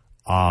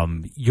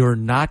 You're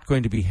not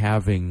going to be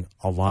having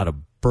a lot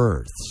of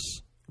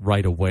births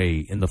right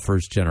away in the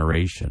first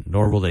generation,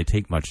 nor will they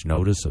take much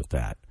notice of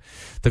that.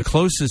 The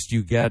closest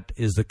you get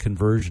is the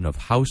conversion of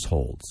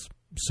households.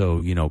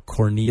 So,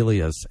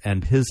 Cornelius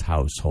and his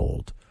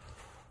household,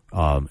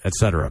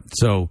 etc.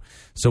 So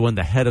when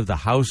the head of the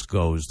house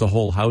goes, the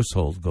whole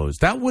household goes.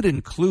 That would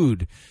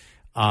include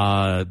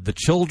the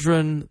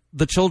children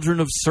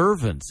of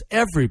servants,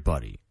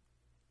 everybody.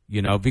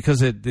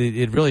 Because it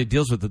really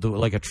deals with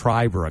like a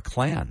tribe or a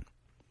clan.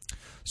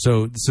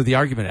 So the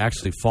argument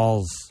actually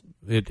falls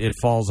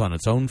on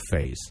its own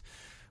face.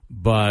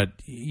 But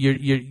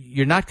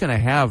you're not going to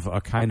have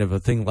a kind of a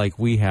thing like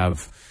we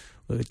have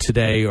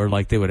today, or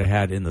like they would have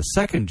had in the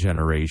second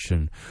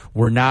generation,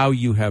 where now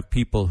you have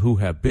people who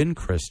have been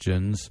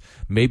Christians,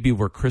 maybe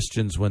were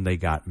Christians when they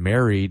got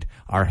married,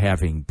 are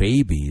having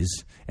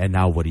babies, and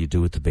now what do you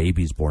do with the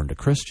babies born to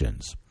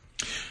Christians?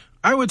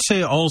 I would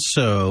say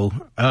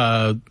also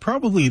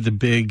probably the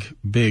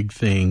big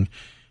thing,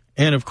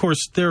 and of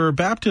course there are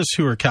Baptists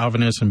who are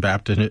Calvinists and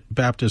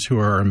Baptists who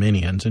are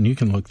Arminians, and you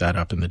can look that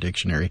up in the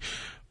dictionary.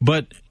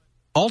 But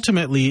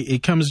ultimately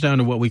it comes down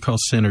to what we call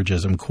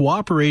synergism,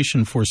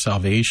 cooperation for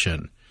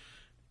salvation.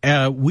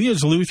 We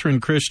as Lutheran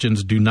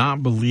Christians do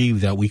not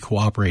believe that we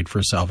cooperate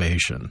for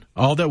salvation.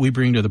 All that we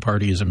bring to the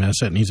party is a mess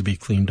that needs to be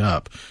cleaned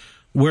up.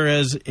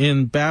 Whereas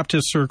in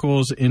Baptist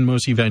circles, in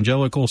most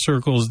evangelical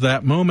circles,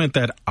 that moment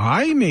that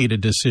I made a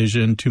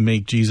decision to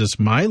make Jesus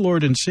my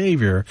Lord and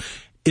Savior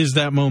is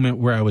that moment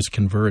where I was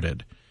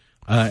converted.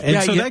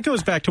 That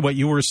goes back to what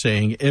you were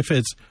saying. If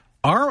it's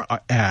our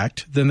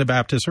act, then the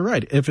Baptists are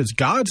right. If it's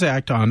God's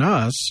act on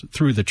us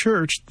through the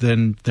church,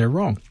 then they're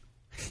wrong.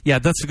 Yeah,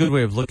 that's a good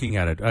way of looking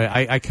at it.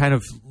 I kind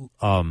of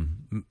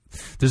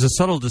there's a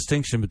subtle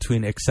distinction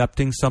between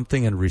accepting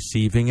something and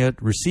receiving it.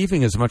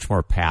 Receiving is much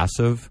more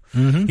passive.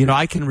 Mm-hmm.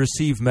 I can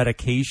receive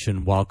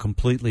medication while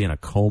completely in a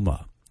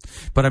coma,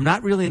 but I'm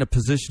not really in a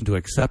position to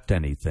accept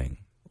anything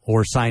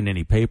or sign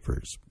any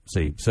papers.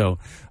 See, so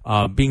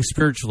being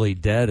spiritually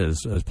dead, as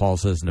Paul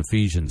says in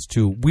Ephesians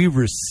 2, we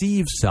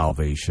receive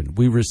salvation.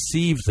 We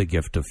receive the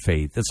gift of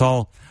faith. It's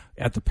all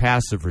at the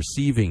passive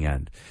receiving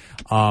end.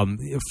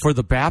 For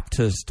the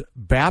Baptist,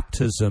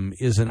 baptism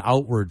is an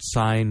outward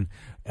sign,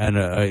 and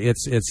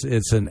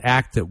it's an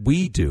act that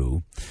we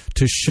do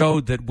to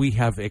show that we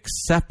have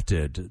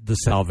accepted the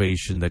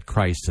salvation that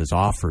Christ has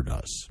offered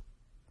us.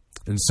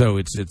 And so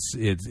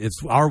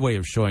it's our way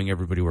of showing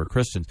everybody we're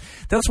Christians.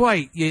 That's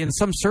why in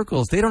some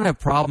circles they don't have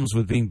problems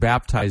with being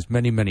baptized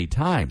many, many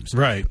times.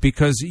 Right.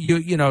 Because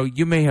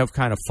you may have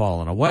kind of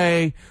fallen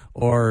away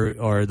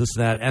or this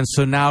and that. And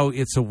so now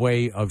it's a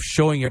way of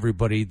showing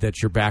everybody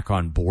that you're back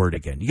on board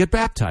again. You get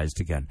baptized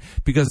again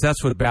because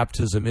that's what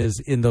baptism is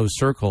in those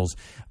circles.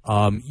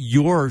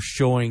 You're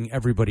showing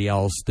everybody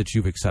else that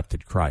you've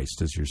accepted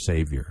Christ as your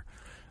Savior.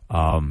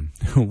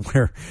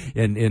 Where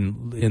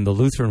in the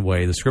Lutheran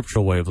way, the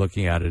scriptural way of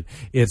looking at it,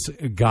 it's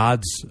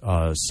God's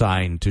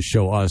sign to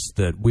show us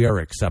that we are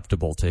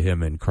acceptable to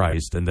Him in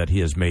Christ and that He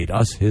has made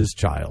us His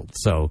child.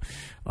 So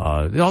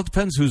it all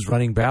depends who's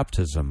running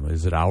baptism.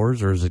 Is it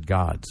ours or is it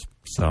God's?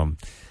 So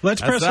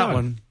let's press that on.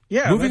 One.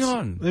 Yeah, moving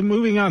on.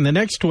 Moving on. The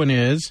next one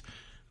is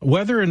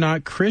whether or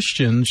not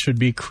Christians should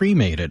be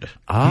cremated.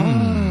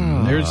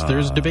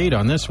 There's debate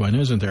on this one,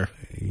 isn't there?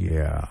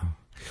 Yeah.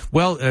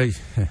 Well.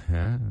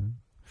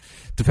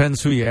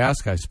 Depends who you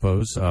ask, I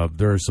suppose.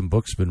 There are some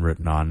books been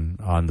written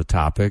on the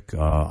topic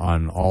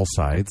on all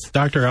sides.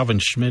 Dr. Alvin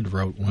Schmid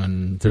wrote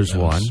one. There's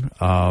one.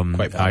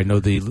 I know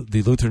the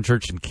Lutheran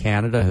Church in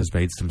Canada has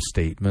made some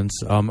statements.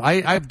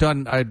 I've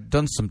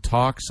done some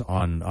talks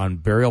on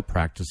burial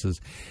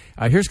practices.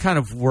 Here's kind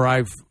of what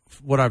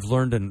I've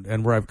learned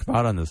and where I've come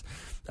out on this.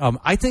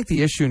 I think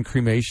the issue in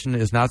cremation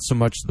is not so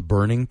much the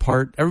burning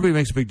part. Everybody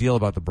makes a big deal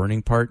about the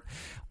burning part.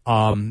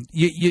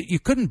 You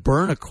couldn't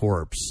burn a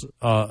corpse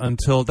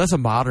until that's a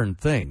modern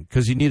thing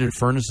because you needed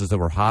furnaces that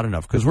were hot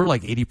enough because we're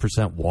like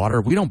 80% water.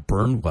 We don't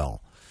burn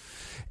well.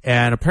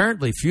 And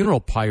apparently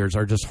funeral pyres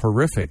are just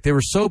horrific. They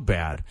were so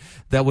bad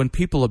that when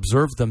people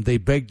observed them, they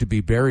begged to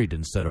be buried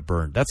instead of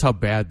burned. That's how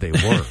bad they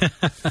were.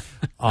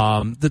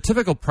 The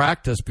typical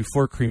practice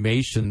before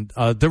cremation,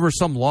 there were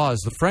some laws.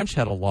 The French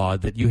had a law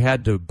that you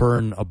had to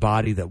burn a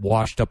body that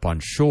washed up on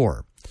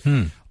shore.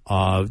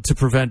 To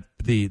prevent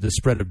the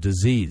spread of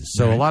disease.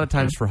 So a lot of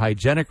times for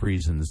hygienic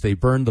reasons, they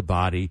burned the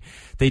body.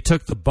 They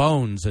took the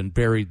bones and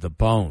buried the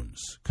bones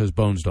because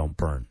bones don't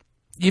burn.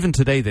 Even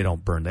today they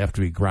don't burn. They have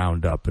to be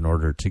ground up in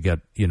order to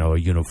get a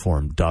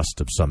uniform dust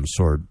of some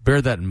sort.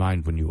 Bear that in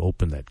mind when you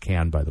open that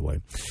can, by the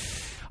way.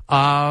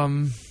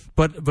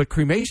 But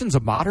cremation's a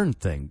modern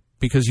thing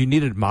because you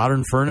needed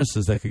modern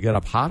furnaces that could get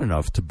up hot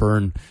enough to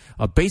burn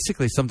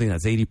basically something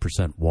that's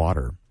 80%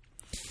 water.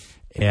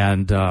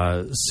 And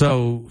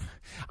so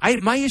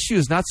my issue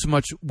is not so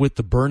much with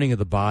the burning of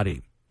the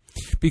body,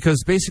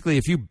 because basically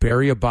if you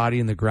bury a body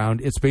in the ground,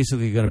 it's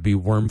basically going to be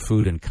worm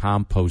food and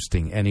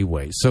composting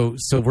anyway. So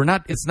we're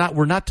not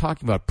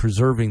talking about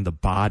preserving the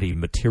body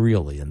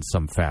materially in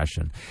some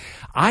fashion.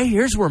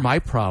 Here's where my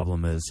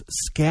problem is: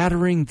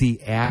 scattering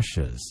the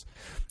ashes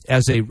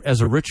as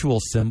a ritual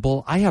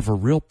symbol. I have a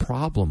real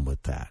problem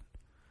with that.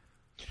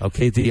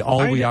 Okay,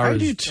 all we are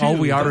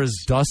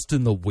is dust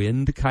in the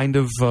wind kind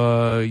of,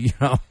 in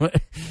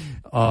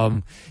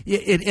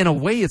a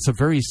way, it's a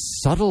very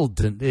subtle.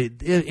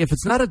 If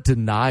it's not a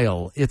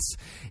denial, it's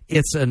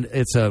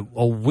a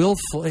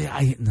willful.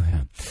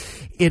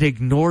 It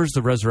ignores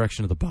the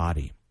resurrection of the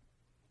body.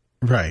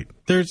 Right.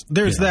 There's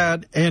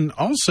that, and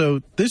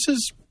also this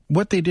is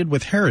what they did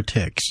with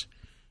heretics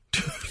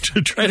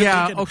to try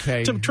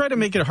to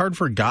make it hard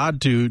for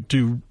God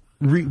to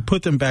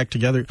put them back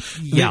together.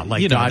 Yeah,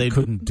 God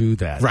couldn't do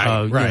that.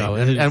 Right, right.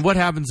 And what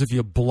happens if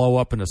you blow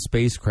up in a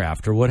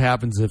spacecraft? Or what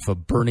happens if a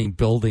burning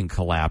building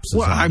collapses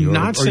on you? I'm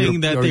not saying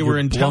that they were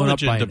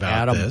intelligent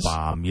about this.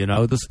 Bomb,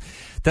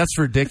 that's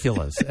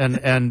ridiculous.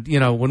 and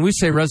when we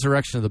say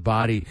resurrection of the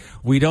body,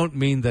 we don't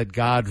mean that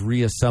God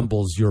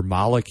reassembles your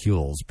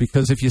molecules.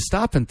 Because if you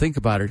stop and think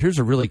about it, here's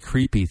a really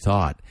creepy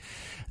thought.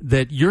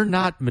 That you're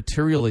not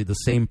materially the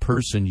same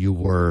person you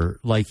were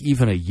like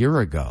even a year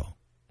ago.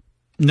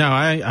 No,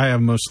 I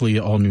have mostly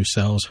all new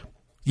cells.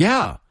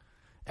 Yeah.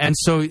 And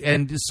so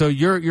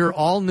you're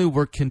all new.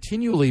 We're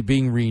continually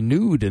being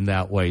renewed in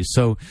that way.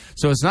 So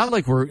it's not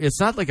like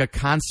a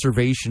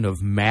conservation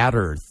of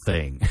matter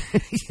thing,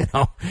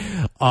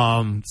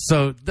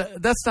 So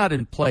that's not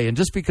in play. And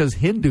just because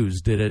Hindus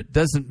did it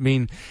doesn't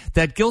mean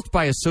that guilt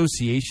by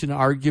association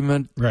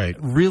argument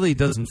really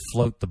doesn't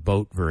float the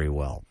boat very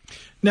well.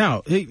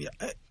 Now,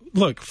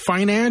 look,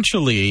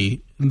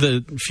 financially,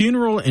 the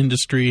funeral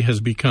industry has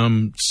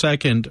become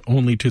second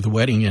only to the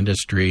wedding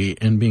industry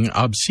in being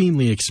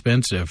obscenely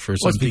expensive for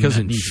something. It's because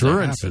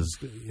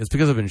it's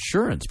because of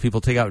insurance.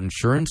 People take out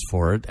insurance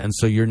for it, and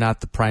so you're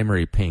not the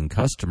primary paying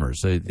customer.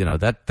 So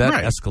that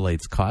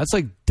escalates costs. It's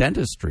like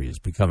dentistry has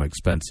become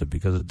expensive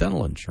because of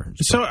dental insurance.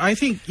 So I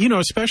think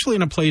especially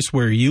in a place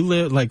where you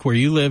live, like where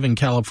you live in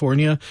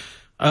California.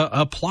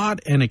 A plot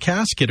and a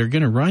casket are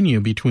going to run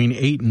you between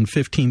 $8,000 and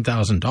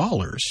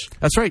 $15,000.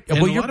 That's right.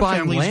 And you're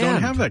buying land.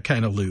 Don't have that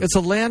kind of loot. It's a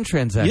land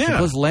transaction. Yeah.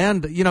 Plus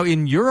land.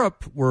 In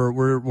Europe,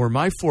 where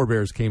my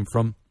forebears came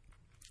from,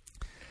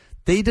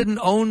 they didn't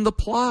own the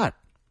plot.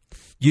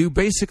 You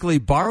basically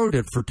borrowed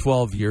it for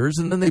 12 years,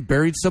 and then they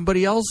buried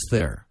somebody else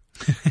there.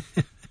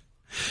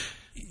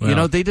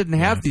 Well, they didn't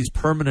have these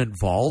permanent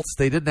vaults.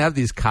 They didn't have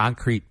these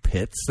concrete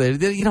pits.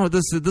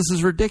 This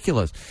is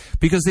ridiculous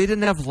because they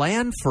didn't have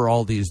land for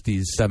all these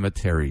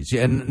cemeteries.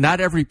 And not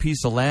every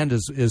piece of land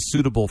is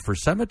suitable for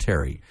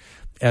cemetery,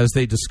 as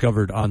they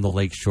discovered on the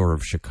lakeshore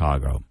of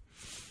Chicago.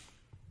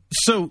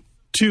 So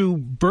to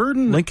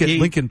burden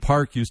Lincoln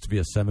Park used to be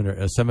a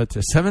cemetery.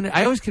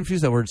 I always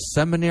confuse that word,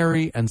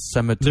 seminary and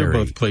cemetery. They're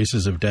both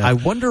places of death. I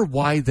wonder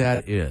why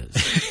that is.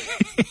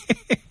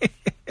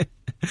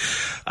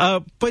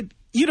 But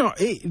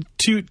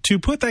to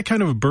put that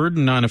kind of a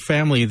burden on a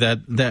family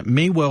that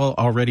may well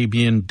already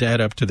be in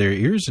debt up to their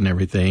ears and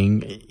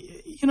everything,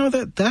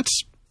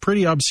 that's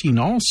pretty obscene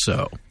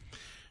also.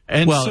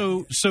 And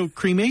so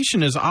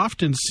cremation is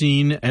often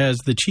seen as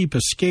the cheap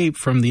escape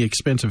from the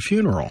expensive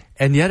funeral.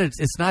 And yet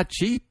it's not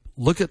cheap.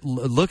 Look at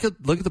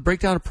the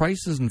breakdown of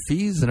prices and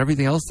fees and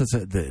everything else.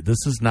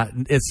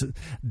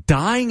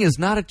 Dying is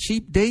not a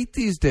cheap date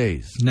these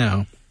days.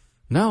 No.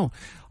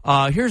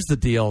 Here's the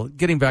deal.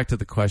 Getting back to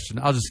the question,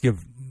 I'll just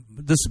give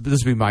this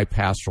will be my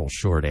pastoral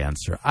short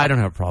answer. I don't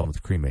have a problem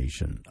with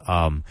cremation.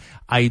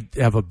 I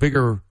have a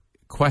bigger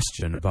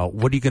question about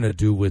what are you going to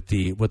do with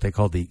what they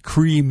call the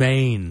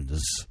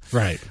cremains.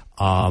 Right.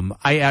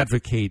 I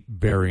advocate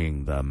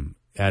burying them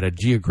at a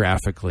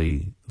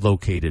geographically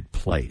located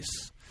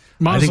place.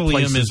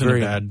 Mausoleum isn't a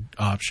bad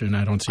option.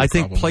 I don't see. I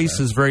think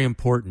place is very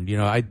important.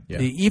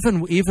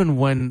 Even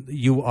when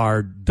you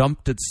are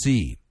dumped at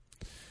sea,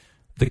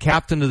 the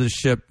captain of the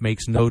ship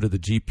makes note of the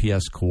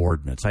GPS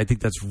coordinates. I think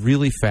that's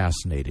really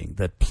fascinating.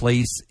 That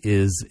place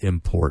is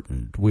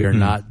important. We are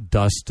not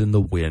dust in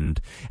the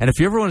wind. And if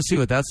you ever want to see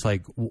what that's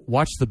like,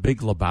 watch The Big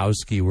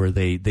Lebowski, where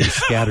they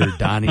scatter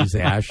Donnie's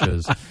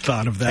ashes. I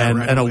thought of that,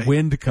 and a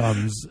wind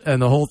comes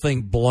and the whole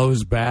thing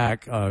blows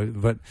back.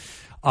 But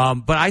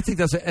I think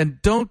that's it.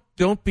 And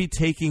don't be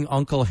taking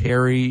Uncle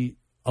Harry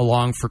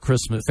along for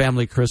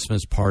family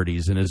Christmas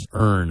parties in his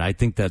urn. I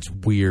think that's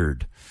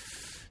weird.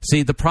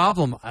 See, the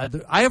problem,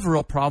 I have a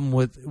real problem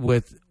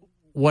with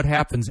what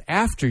happens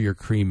after you're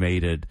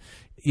cremated,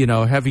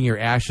 having your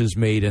ashes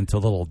made into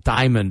little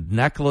diamond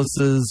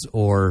necklaces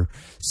or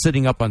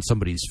sitting up on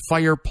somebody's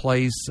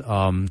fireplace.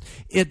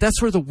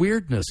 That's where the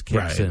weirdness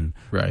kicks in.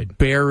 Right.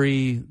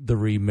 Bury the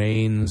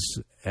remains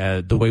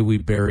the way we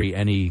bury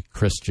any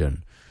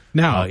Christian.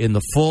 Now, in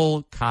the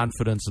full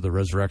confidence of the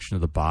resurrection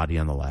of the body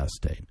on the last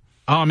day.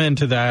 Amen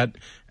to that.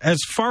 As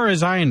far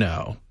as I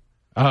know,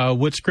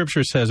 what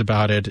Scripture says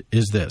about it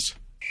is this.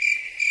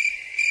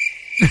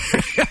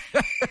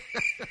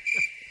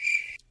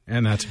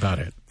 And that's about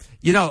it.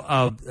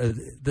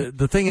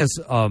 The thing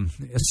is,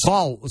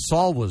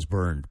 Saul was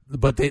burned,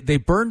 but they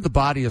burned the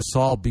body of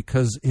Saul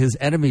because his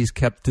enemies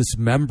kept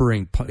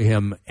dismembering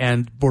him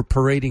and were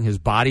parading his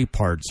body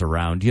parts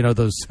around.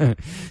 Those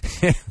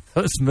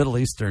those Middle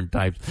Eastern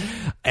types.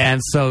 And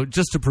so,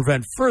 just to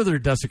prevent further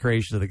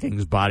desecration of the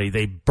king's body,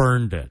 they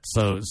burned it.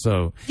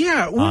 So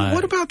yeah.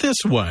 What about this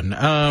one?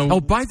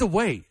 By the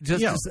way,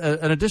 just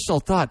an additional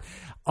thought.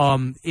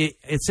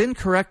 It's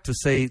incorrect to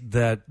say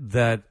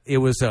that it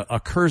was a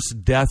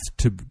cursed death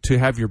to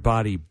have your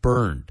body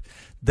burned.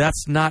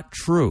 That's not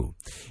true.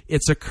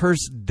 It's a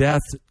cursed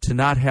death to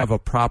not have a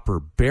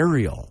proper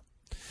burial.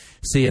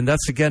 See, and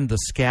that's again the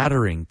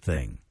scattering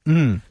thing.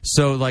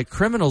 So like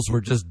criminals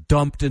were just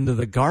dumped into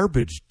the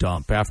garbage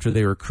dump after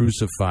they were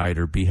crucified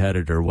or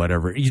beheaded or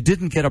whatever. You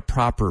didn't get a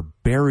proper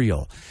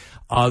burial.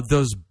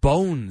 Those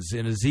bones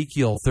in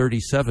Ezekiel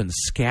 37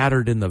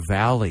 scattered in the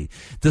valley.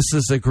 This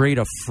is a great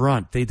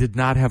affront. They did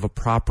not have a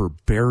proper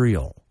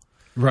burial.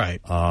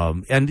 Right.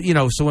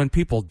 So when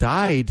people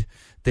died,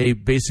 they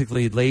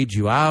basically laid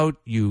you out,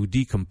 you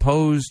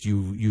decomposed,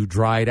 you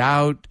dried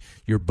out,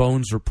 your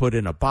bones were put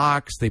in a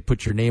box, they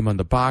put your name on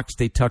the box,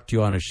 they tucked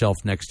you on a shelf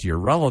next to your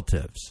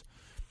relatives.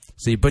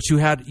 See, but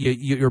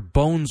your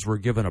bones were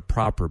given a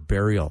proper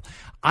burial.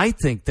 I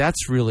think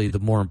that's really the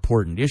more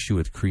important issue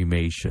with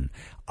cremation.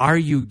 Are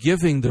you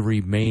giving the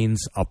remains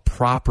a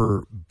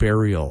proper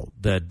burial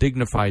that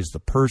dignifies the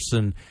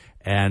person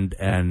and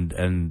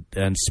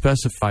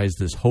specifies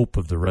this hope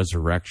of the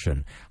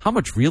resurrection? How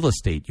much real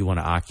estate you want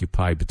to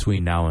occupy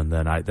between now and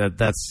then?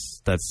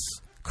 That's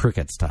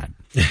cricket's time.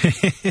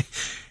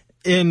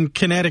 In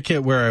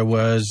Connecticut, where I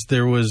was,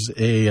 there was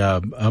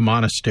a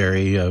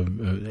monastery,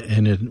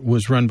 and it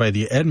was run by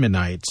the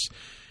Edmondites.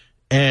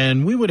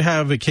 And we would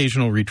have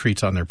occasional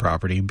retreats on their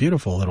property.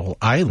 Beautiful little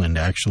island,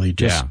 actually.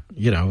 Just,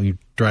 you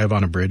drive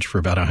on a bridge for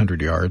about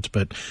 100 yards.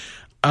 But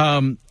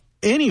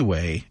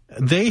anyway,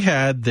 they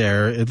had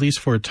there, at least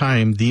for a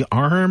time, the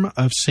arm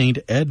of St.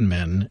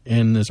 Edmund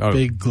in this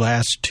big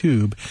glass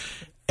tube.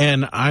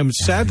 And I'm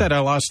sad that I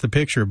lost the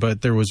picture,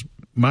 but there was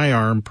my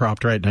arm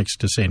propped right next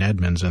to St.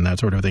 Edmund's and that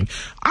sort of thing.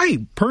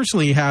 I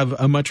personally have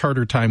a much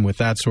harder time with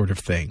that sort of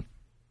thing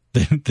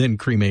than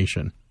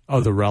cremation. Oh,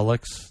 the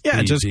relics?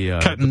 Yeah, just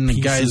cutting the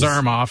guy's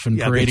arm off and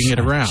parading it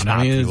around.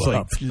 I mean,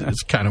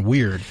 it's kind of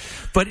weird.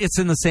 But it's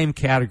in the same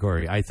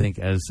category, I think,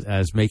 as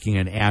making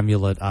an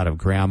amulet out of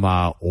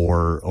grandma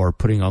or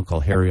putting Uncle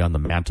Harry on the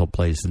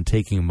mantelpiece and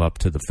taking him up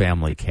to the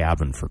family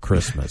cabin for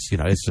Christmas.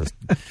 It's just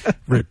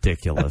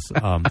ridiculous.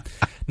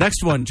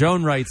 Next one,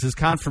 Joan writes, is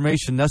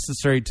confirmation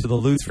necessary to the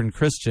Lutheran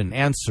Christian?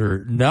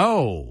 Answer,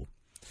 no.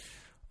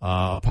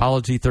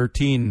 Apology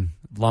 13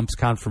 lumps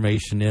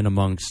confirmation in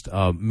amongst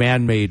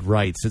man-made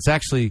rites. It's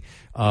actually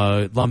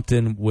lumped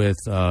in with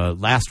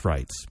last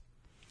rites.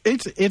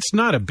 It's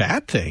not a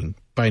bad thing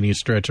by any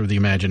stretch of the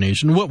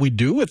imagination. What we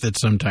do with it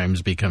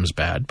sometimes becomes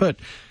bad, but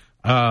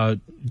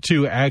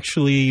to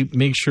actually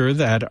make sure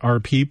that our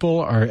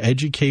people are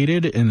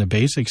educated in the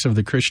basics of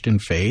the Christian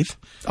faith.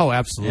 Oh,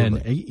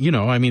 absolutely. And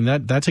I mean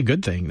that's a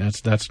good thing.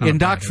 That's not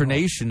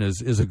indoctrination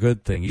is a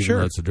good thing, even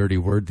though it's a dirty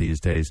word these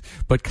days.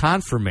 But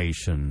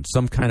confirmation,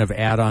 some kind of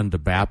add-on to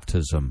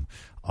baptism,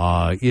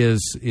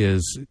 is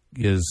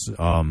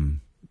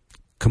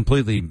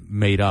completely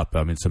made up.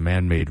 I mean, it's a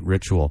man-made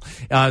ritual.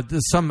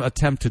 There's some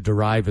attempt to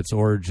derive its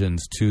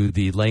origins to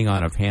the laying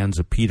on of hands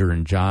of Peter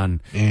and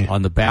John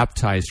on the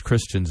baptized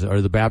Christians, or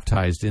the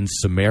baptized in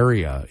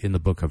Samaria in the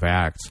book of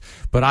Acts.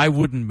 But I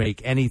wouldn't make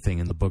anything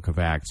in the book of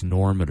Acts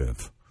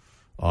normative.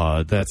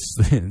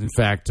 In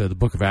fact, the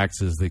book of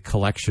Acts is the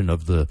collection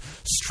of the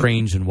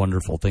strange and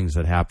wonderful things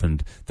that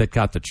happened that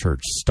got the church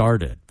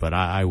started. But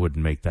I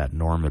wouldn't make that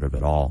normative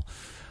at all.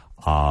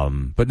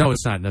 But no,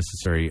 it's not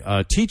necessary.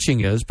 Teaching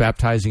is,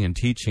 baptizing and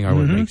teaching are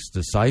what makes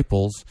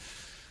disciples.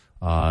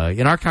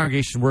 In our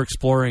congregation, we're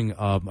exploring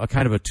a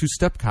kind of a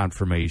two-step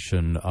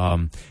confirmation,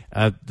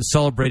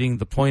 celebrating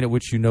the point at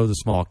which you know the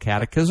small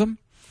catechism,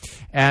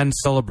 and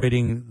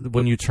celebrating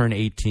when you turn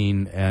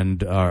 18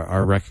 and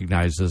are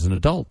recognized as an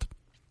adult.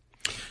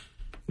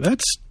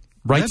 That's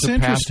rites of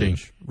interesting.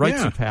 Passage,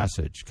 rites of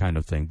passage kind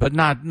of thing, but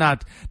not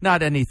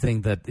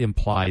anything that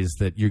implies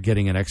that you're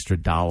getting an extra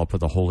dollop of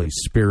the Holy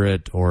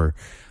Spirit, or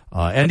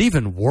and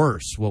even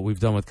worse, what we've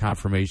done with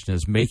confirmation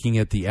is making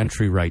it the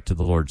entry rite to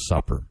the Lord's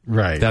Supper.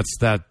 Right. That's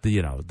bad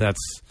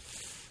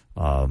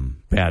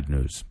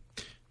news.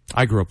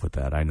 I grew up with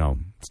that. I know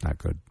it's not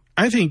good.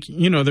 I think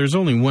there's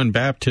only one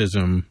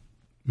baptism,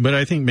 but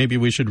I think maybe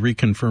we should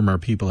reconfirm our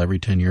people every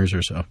 10 years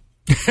or so.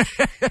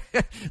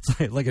 It's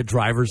like a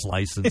driver's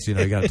license. You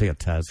got to take a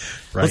test.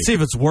 Right. Let's see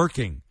if it's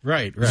working.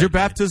 Right. Is your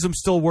baptism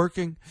still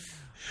working?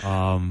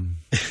 Want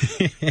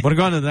to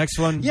go on to the next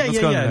one?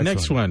 Yeah.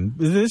 Next one.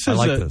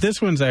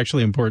 This one's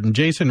actually important.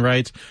 Jason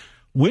writes,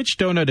 which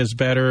donut is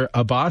better,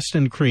 a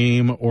Boston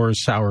cream or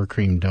sour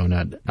cream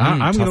donut?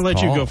 I'm going to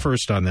let you go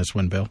first on this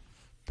one, Bill.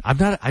 I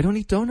don't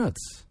eat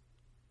donuts.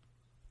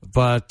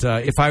 But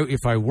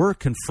if I were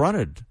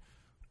confronted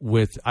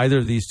with either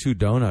of these two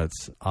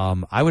donuts,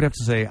 I would have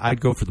to say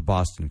I'd go for the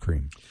Boston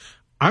cream.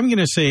 I'm going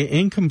to say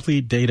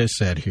incomplete data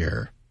set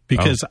here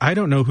because I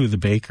don't know who the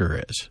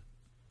baker is.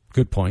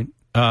 Good point.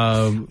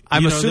 I'm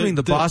assuming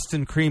the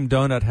Boston cream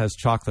donut has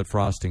chocolate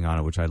frosting on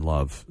it, which I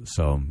love.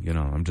 So,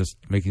 I'm just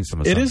making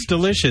some assumptions. It is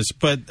delicious,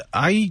 but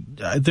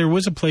there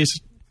was a place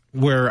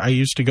where I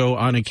used to go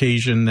on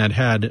occasion that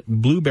had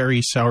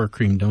blueberry sour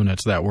cream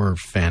donuts that were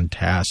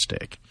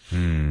fantastic.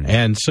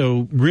 And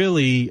so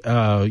really,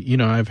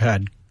 I've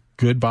had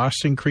good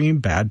Boston cream,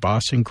 bad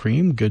Boston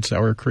cream, good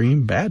sour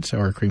cream, bad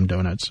sour cream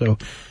donuts. So,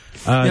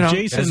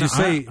 Jason, as you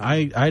say,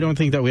 I don't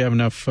think that we have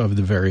enough of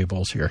the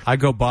variables here. I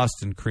go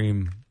Boston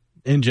cream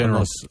in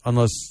general,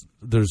 unless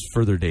there's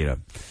further data.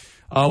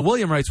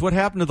 William writes, what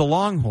happened to the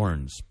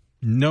Longhorns?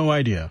 No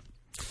idea.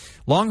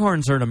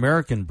 Longhorns are an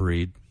American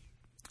breed.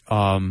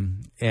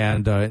 And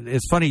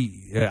it's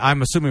funny.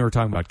 I'm assuming we're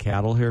talking about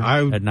cattle here.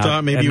 I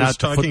thought maybe he was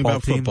talking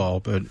about football,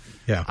 but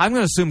yeah. I'm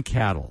going to assume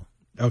cattle.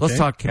 Okay. Let's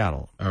talk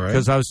cattle. All right.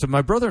 Because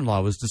my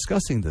brother-in-law was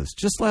discussing this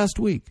just last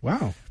week.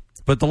 Wow.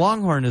 But the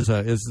Longhorn is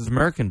an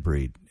American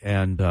breed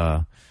and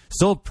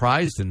still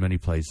prized in many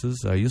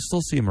places. You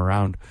still see them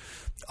around.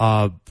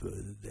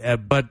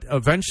 But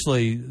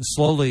eventually,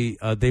 slowly,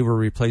 they were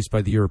replaced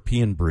by the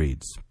European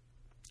breeds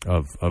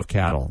of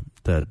cattle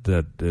they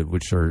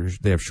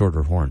have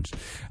shorter horns.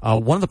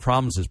 One of the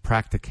problems is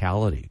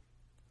practicality.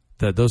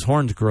 That those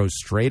horns grow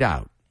straight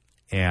out,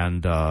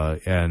 and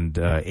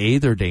A,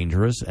 they're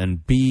dangerous,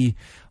 and B,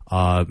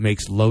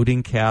 makes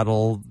loading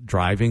cattle,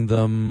 driving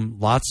them,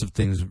 lots of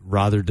things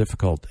rather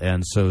difficult.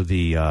 And so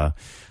the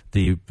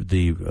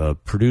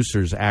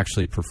producers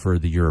actually prefer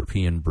the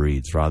European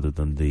breeds rather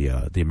than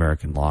the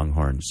American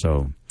Longhorn.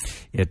 So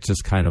it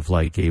just kind of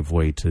like gave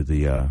way to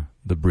the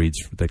breeds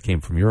that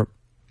came from Europe.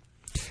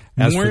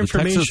 As for the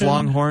Texas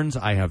Longhorns,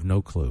 I have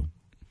no clue.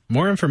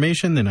 More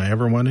information than I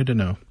ever wanted to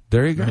know.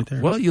 There you go. Right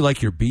there. Well, you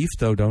like your beef,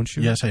 though, don't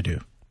you? Yes, I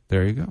do.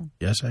 There you go.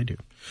 Yes, I do.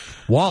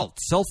 Walt,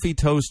 selfie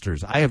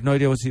toasters. I have no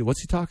idea what's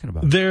he talking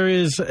about. There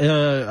is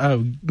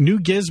a new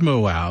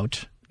gizmo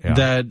out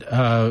that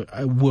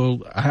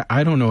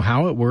I don't know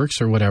how it works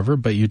or whatever,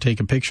 but you take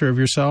a picture of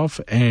yourself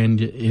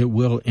and it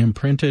will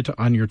imprint it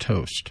on your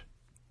toast.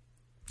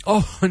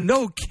 Oh,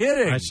 no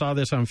kidding. I saw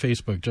this on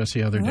Facebook just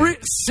the other day.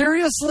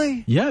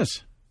 Seriously?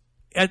 Yes.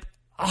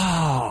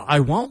 I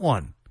want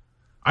one.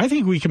 I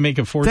think we can make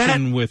a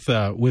fortune with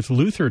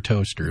Luther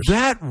toasters.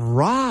 That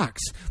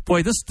rocks,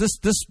 boy.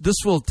 This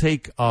will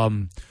take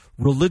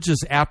religious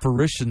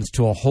apparitions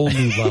to a whole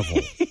new level.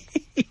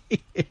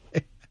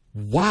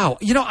 Wow,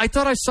 I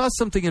thought I saw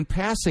something in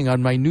passing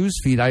on my news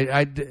feed.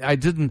 I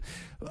didn't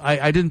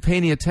pay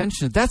any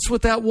attention. That's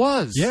what that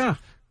was. Yeah,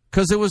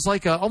 because it was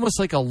almost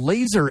like a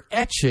laser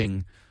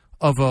etching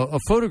of a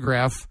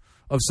photograph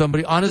of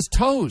somebody on his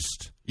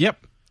toast.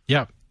 Yep.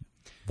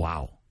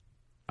 Wow.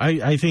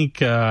 I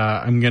think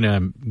I'm going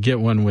to get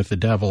one with the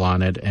devil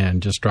on it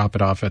and just drop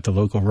it off at the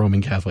local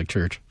Roman Catholic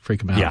Church.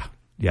 Freak them out.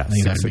 Yeah,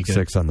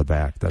 666 on the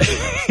back. That's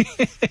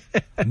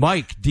right.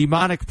 Mike,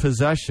 demonic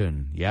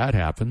possession. Yeah, it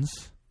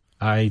happens.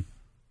 I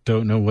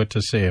don't know what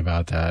to say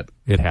about that.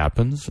 It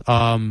happens.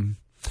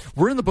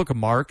 We're in the book of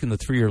Mark in the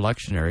 3-year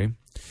lectionary,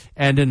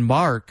 and in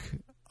Mark,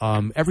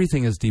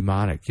 everything is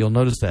demonic. You'll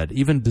notice that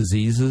even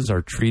diseases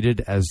are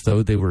treated as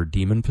though they were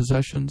demon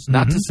possessions.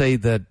 Not to say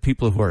that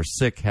people who are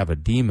sick have a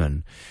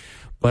demon,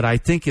 but I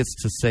think it's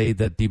to say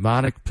that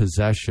demonic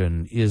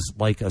possession is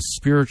like a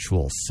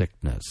spiritual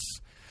sickness.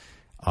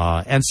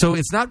 And so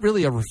it's not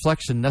really a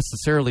reflection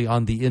necessarily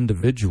on the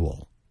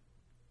individual.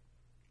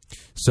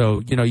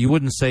 So, you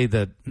wouldn't say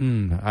that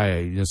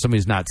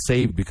somebody's not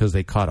saved because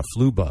they caught a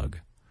flu bug.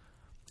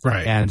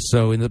 Right. And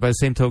so by the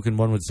same token,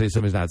 one would say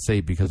somebody's not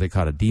saved because they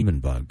caught a demon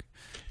bug.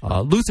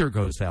 Luther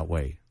goes that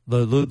way.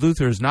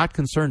 Luther is not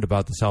concerned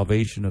about the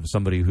salvation of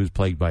somebody who's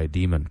plagued by a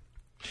demon.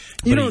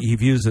 But he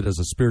views it as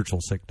a spiritual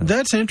sickness.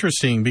 That's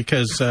interesting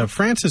because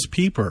Francis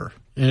Pieper,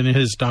 in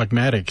his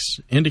Dogmatics,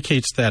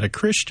 indicates that a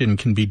Christian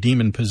can be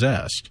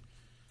demon-possessed.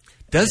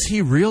 Does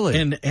he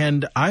really?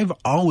 And I've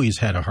always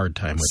had a hard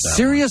time with that.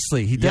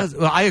 Seriously, he does.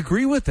 Well, I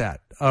agree with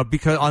that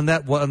because on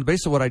the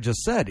basis of what I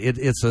just said,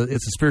 it's a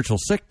spiritual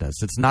sickness.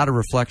 It's not a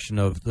reflection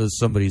of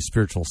somebody's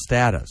spiritual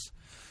status.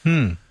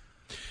 And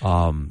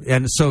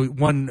so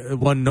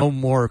one no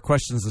more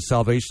questions the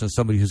salvation of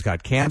somebody who's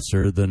got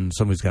cancer than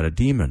somebody who's got a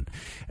demon.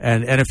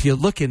 And if you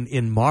look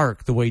in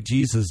Mark, the way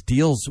Jesus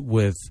deals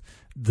with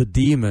the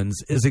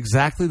demons is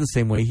exactly the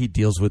same way he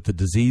deals with the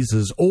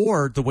diseases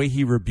or the way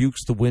he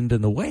rebukes the wind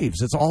and the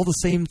waves. It's all the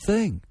same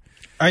thing.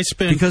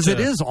 Because it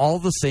is all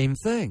the same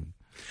thing.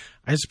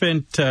 I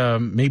spent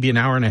maybe an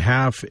hour and a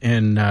half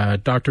in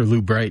Dr.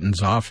 Lou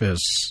Brighton's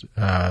office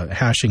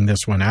hashing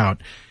this one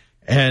out.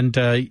 And,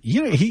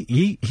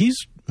 he's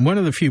one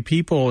of the few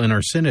people in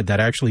our synod that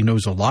actually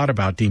knows a lot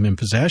about demon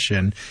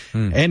possession.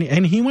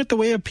 And he went the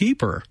way of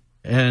Pieper.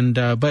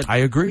 But I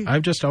agree.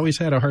 I've just always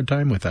had a hard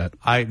time with that.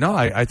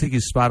 I think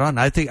he's spot on.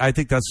 I think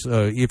that's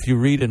if you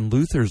read in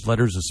Luther's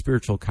Letters of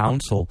Spiritual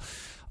Counsel,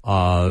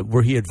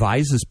 where he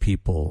advises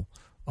people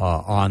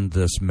on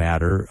this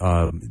matter.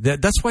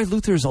 That's why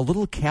Luther is a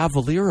little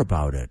cavalier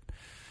about it.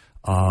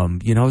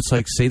 It's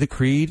like say the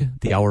Creed,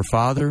 the Our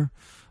Father.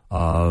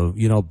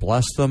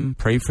 Bless them,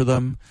 pray for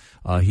them.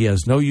 He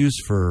has no use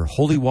for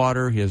holy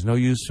water. He has no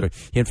use for.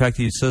 In fact,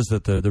 he says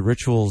that the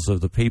rituals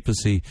of the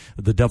papacy,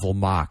 the devil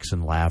mocks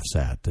and laughs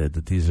at.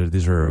 That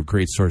these are a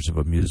great source of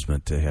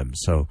amusement to him.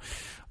 So,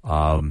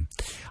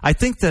 I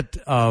think that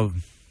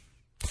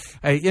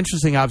an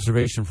interesting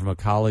observation from a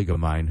colleague of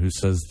mine who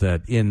says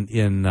that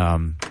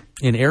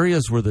in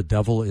areas where the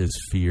devil is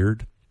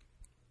feared,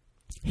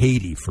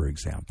 Haiti, for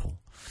example,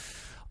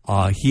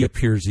 he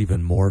appears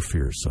even more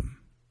fearsome.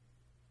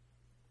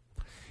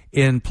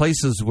 In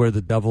places where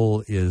the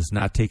devil is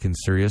not taken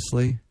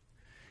seriously,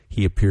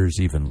 he appears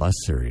even less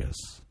serious.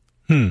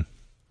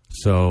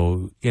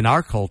 So in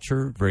our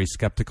culture, very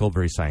skeptical,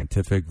 very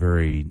scientific,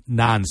 very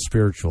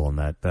non-spiritual in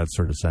that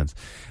sort of sense.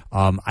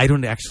 I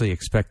don't actually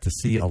expect to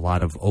see a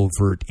lot of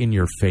overt,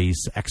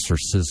 in-your-face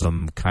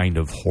exorcism kind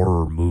of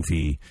horror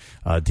movie,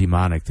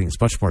 demonic things.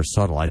 Much more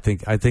subtle. I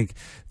think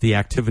the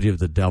activity of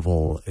the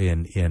devil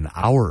in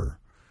our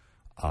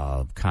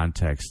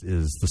context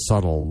is the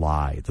subtle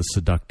lie, the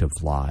seductive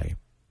lie.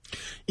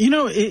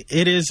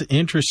 It is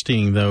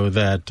interesting, though,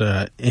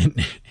 that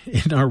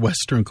in our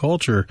Western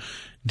culture,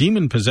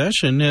 demon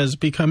possession has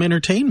become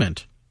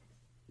entertainment.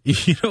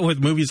 With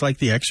movies like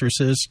The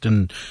Exorcist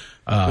and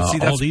all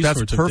these sorts of things.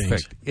 That's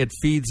perfect. It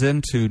feeds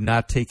into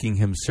not taking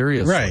him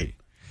seriously. Right.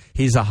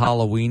 He's a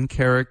Halloween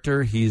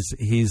character. He's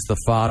the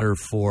fodder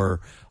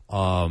for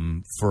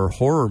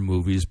horror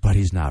movies, but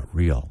he's not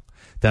real.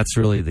 That's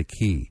really the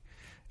key.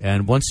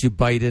 And once you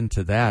bite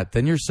into that,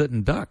 then you're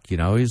sitting duck.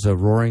 He's a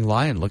roaring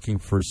lion looking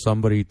for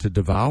somebody to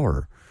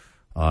devour.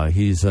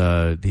 He's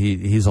a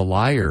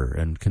liar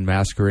and can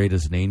masquerade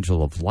as an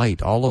angel of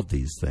light. All of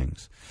these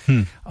things.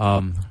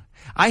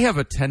 I have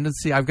a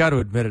tendency. I've got to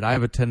admit it. I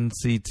have a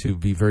tendency to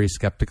be very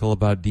skeptical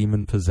about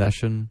demon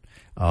possession.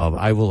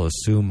 I will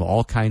assume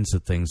all kinds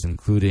of things,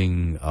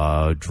 including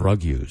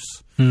drug use.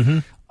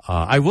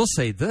 I will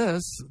say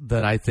this,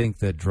 that I think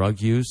that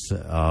drug use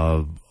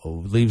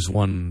leaves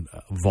one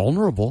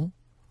vulnerable.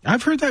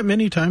 I've heard that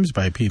many times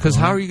by people. Because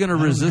how are you going to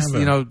resist?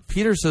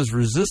 Peter says,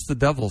 resist the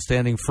devil,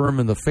 standing firm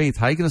in the faith.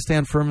 How are you going to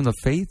stand firm in the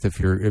faith if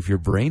your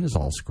brain is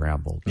all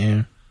scrambled?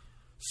 Yeah.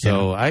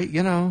 So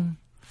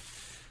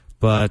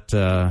But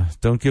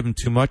don't give them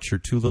too much or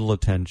too little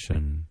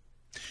attention.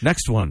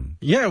 Next one.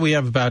 Yeah, we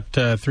have about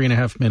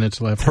 3.5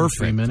 minutes left. Perfect.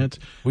 3 minutes.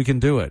 We can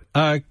do it.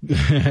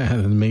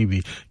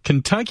 Maybe.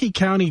 Kentucky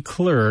County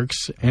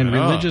Clerks and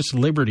Religious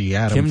Liberty.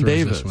 Adam Kim throws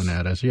Davis. This one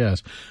at us.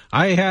 Yes.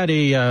 I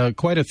had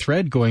quite a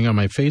thread going on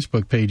my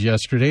Facebook page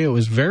yesterday. It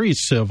was very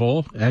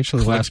civil,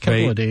 actually, the last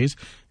couple of days.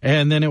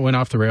 And then it went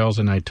off the rails,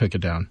 and I took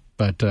it down.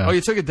 But you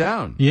took it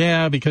down?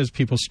 Yeah, because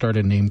people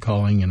started name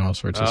calling and all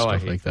sorts of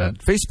stuff like that.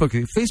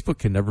 Facebook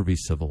can never be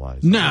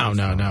civilized. No.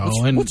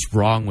 What's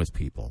wrong with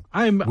people?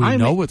 We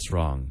know what's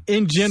wrong.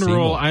 In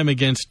general, I'm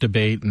against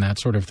debate and that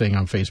sort of thing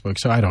on Facebook,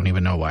 so I don't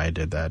even know why I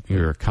did that.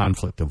 You're a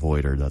conflict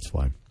avoider. That's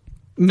why.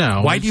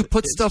 No. Why do you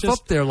put stuff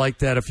up there like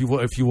that if you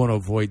want to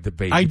avoid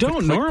debate? I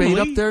don't normally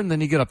up there, and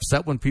then you get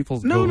upset when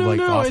people No.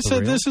 off I said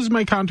the rails? This is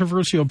my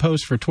controversial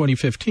post for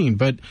 2015,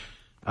 but.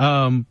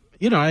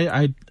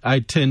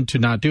 I tend to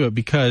not do it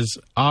because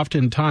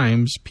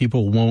oftentimes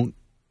people won't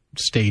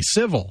stay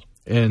civil.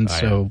 And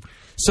so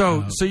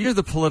you're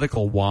the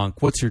political wonk.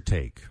 What's your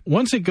take?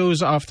 Once it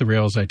goes off the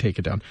rails, I take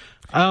it down.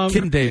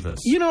 Kim Davis,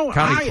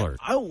 county clerk.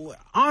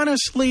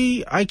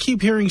 Honestly, I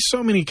keep hearing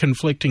so many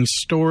conflicting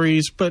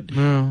stories, but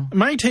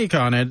my take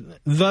on it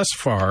thus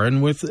far,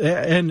 and with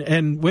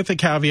the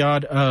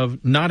caveat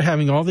of not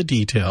having all the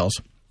details,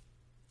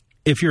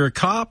 if you're a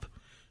cop,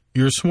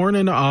 you're sworn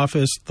into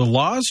office, the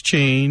laws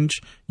change,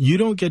 you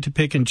don't get to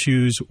pick and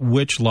choose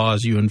which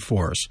laws you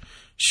enforce.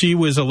 She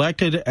was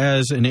elected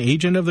as an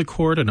agent of the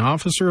court, an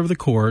officer of the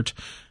court.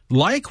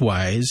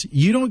 Likewise,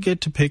 you don't get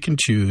to pick and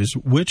choose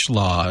which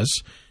laws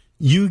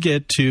you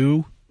get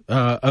to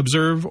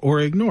observe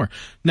or ignore.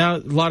 Now, a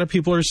lot of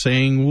people are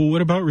saying, well,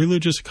 what about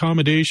religious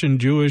accommodation?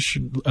 Jewish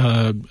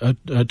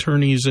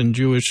attorneys and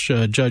Jewish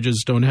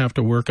judges don't have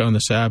to work on the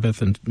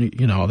Sabbath and,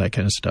 all that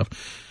kind of stuff.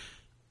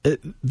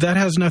 That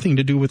has nothing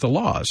to do with the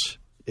laws.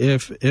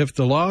 If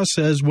the law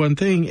says one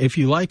thing, if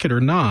you like it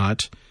or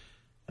not,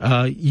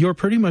 you're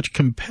pretty much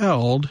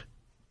compelled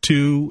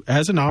to,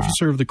 as an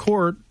officer of the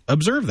court,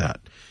 observe that.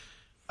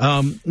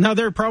 Now,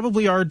 there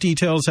probably are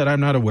details that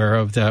I'm not aware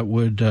of that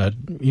would,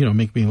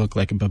 make me look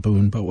like a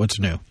baboon, but what's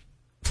new?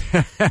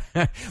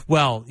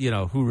 Well,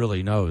 who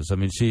really knows? I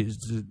mean,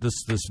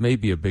 this may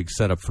be a big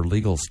setup for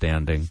legal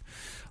standing.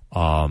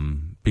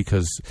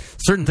 Because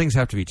certain things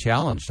have to be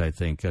challenged, I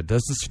think.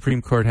 Does the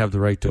Supreme Court have the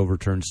right to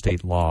overturn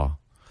state law?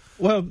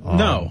 Well,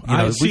 no.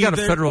 We got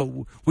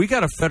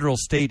a federal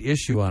state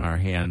issue on our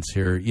hands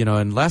here.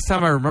 And last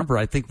time I remember,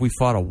 I think we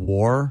fought a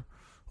war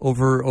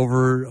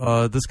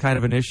over this kind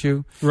of an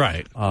issue.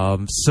 Right.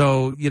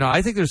 So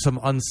I think there's some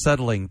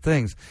unsettling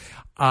things.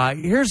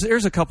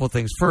 Here's a couple of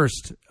things.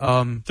 First,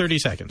 30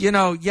 seconds.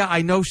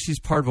 I know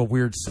she's part of a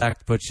weird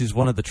sect, but she's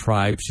one of the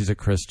tribes. She's a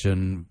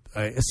Christian.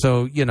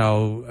 So,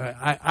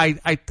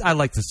 I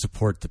like to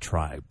support the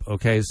tribe.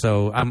 Okay.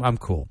 So I'm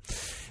cool.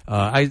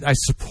 I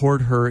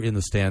support her in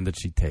the stand that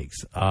she takes.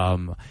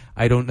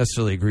 I don't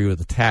necessarily agree with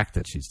the tack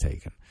that she's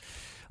taken.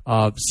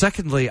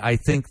 Secondly, I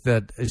think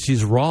that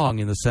she's wrong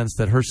in the sense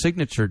that her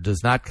signature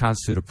does not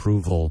constitute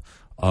approval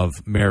of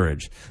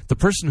marriage. The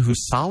person who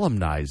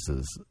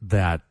solemnizes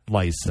that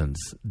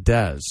license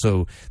does.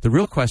 So the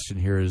real question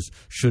here is,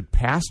 should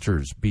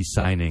pastors be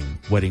signing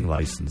wedding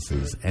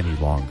licenses any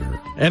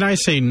longer? And I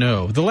say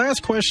no. The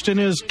last question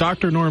is,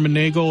 Dr. Norman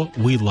Nagel,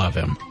 we love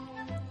him.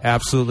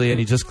 Absolutely, and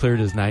he just cleared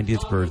his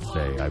 90th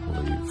birthday, I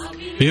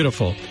believe.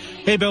 Beautiful.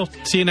 Hey, Bill,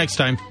 see you next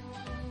time.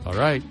 All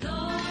right.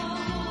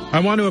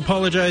 I want to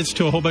apologize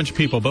to a whole bunch of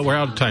people, but we're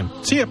out of time.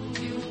 See ya.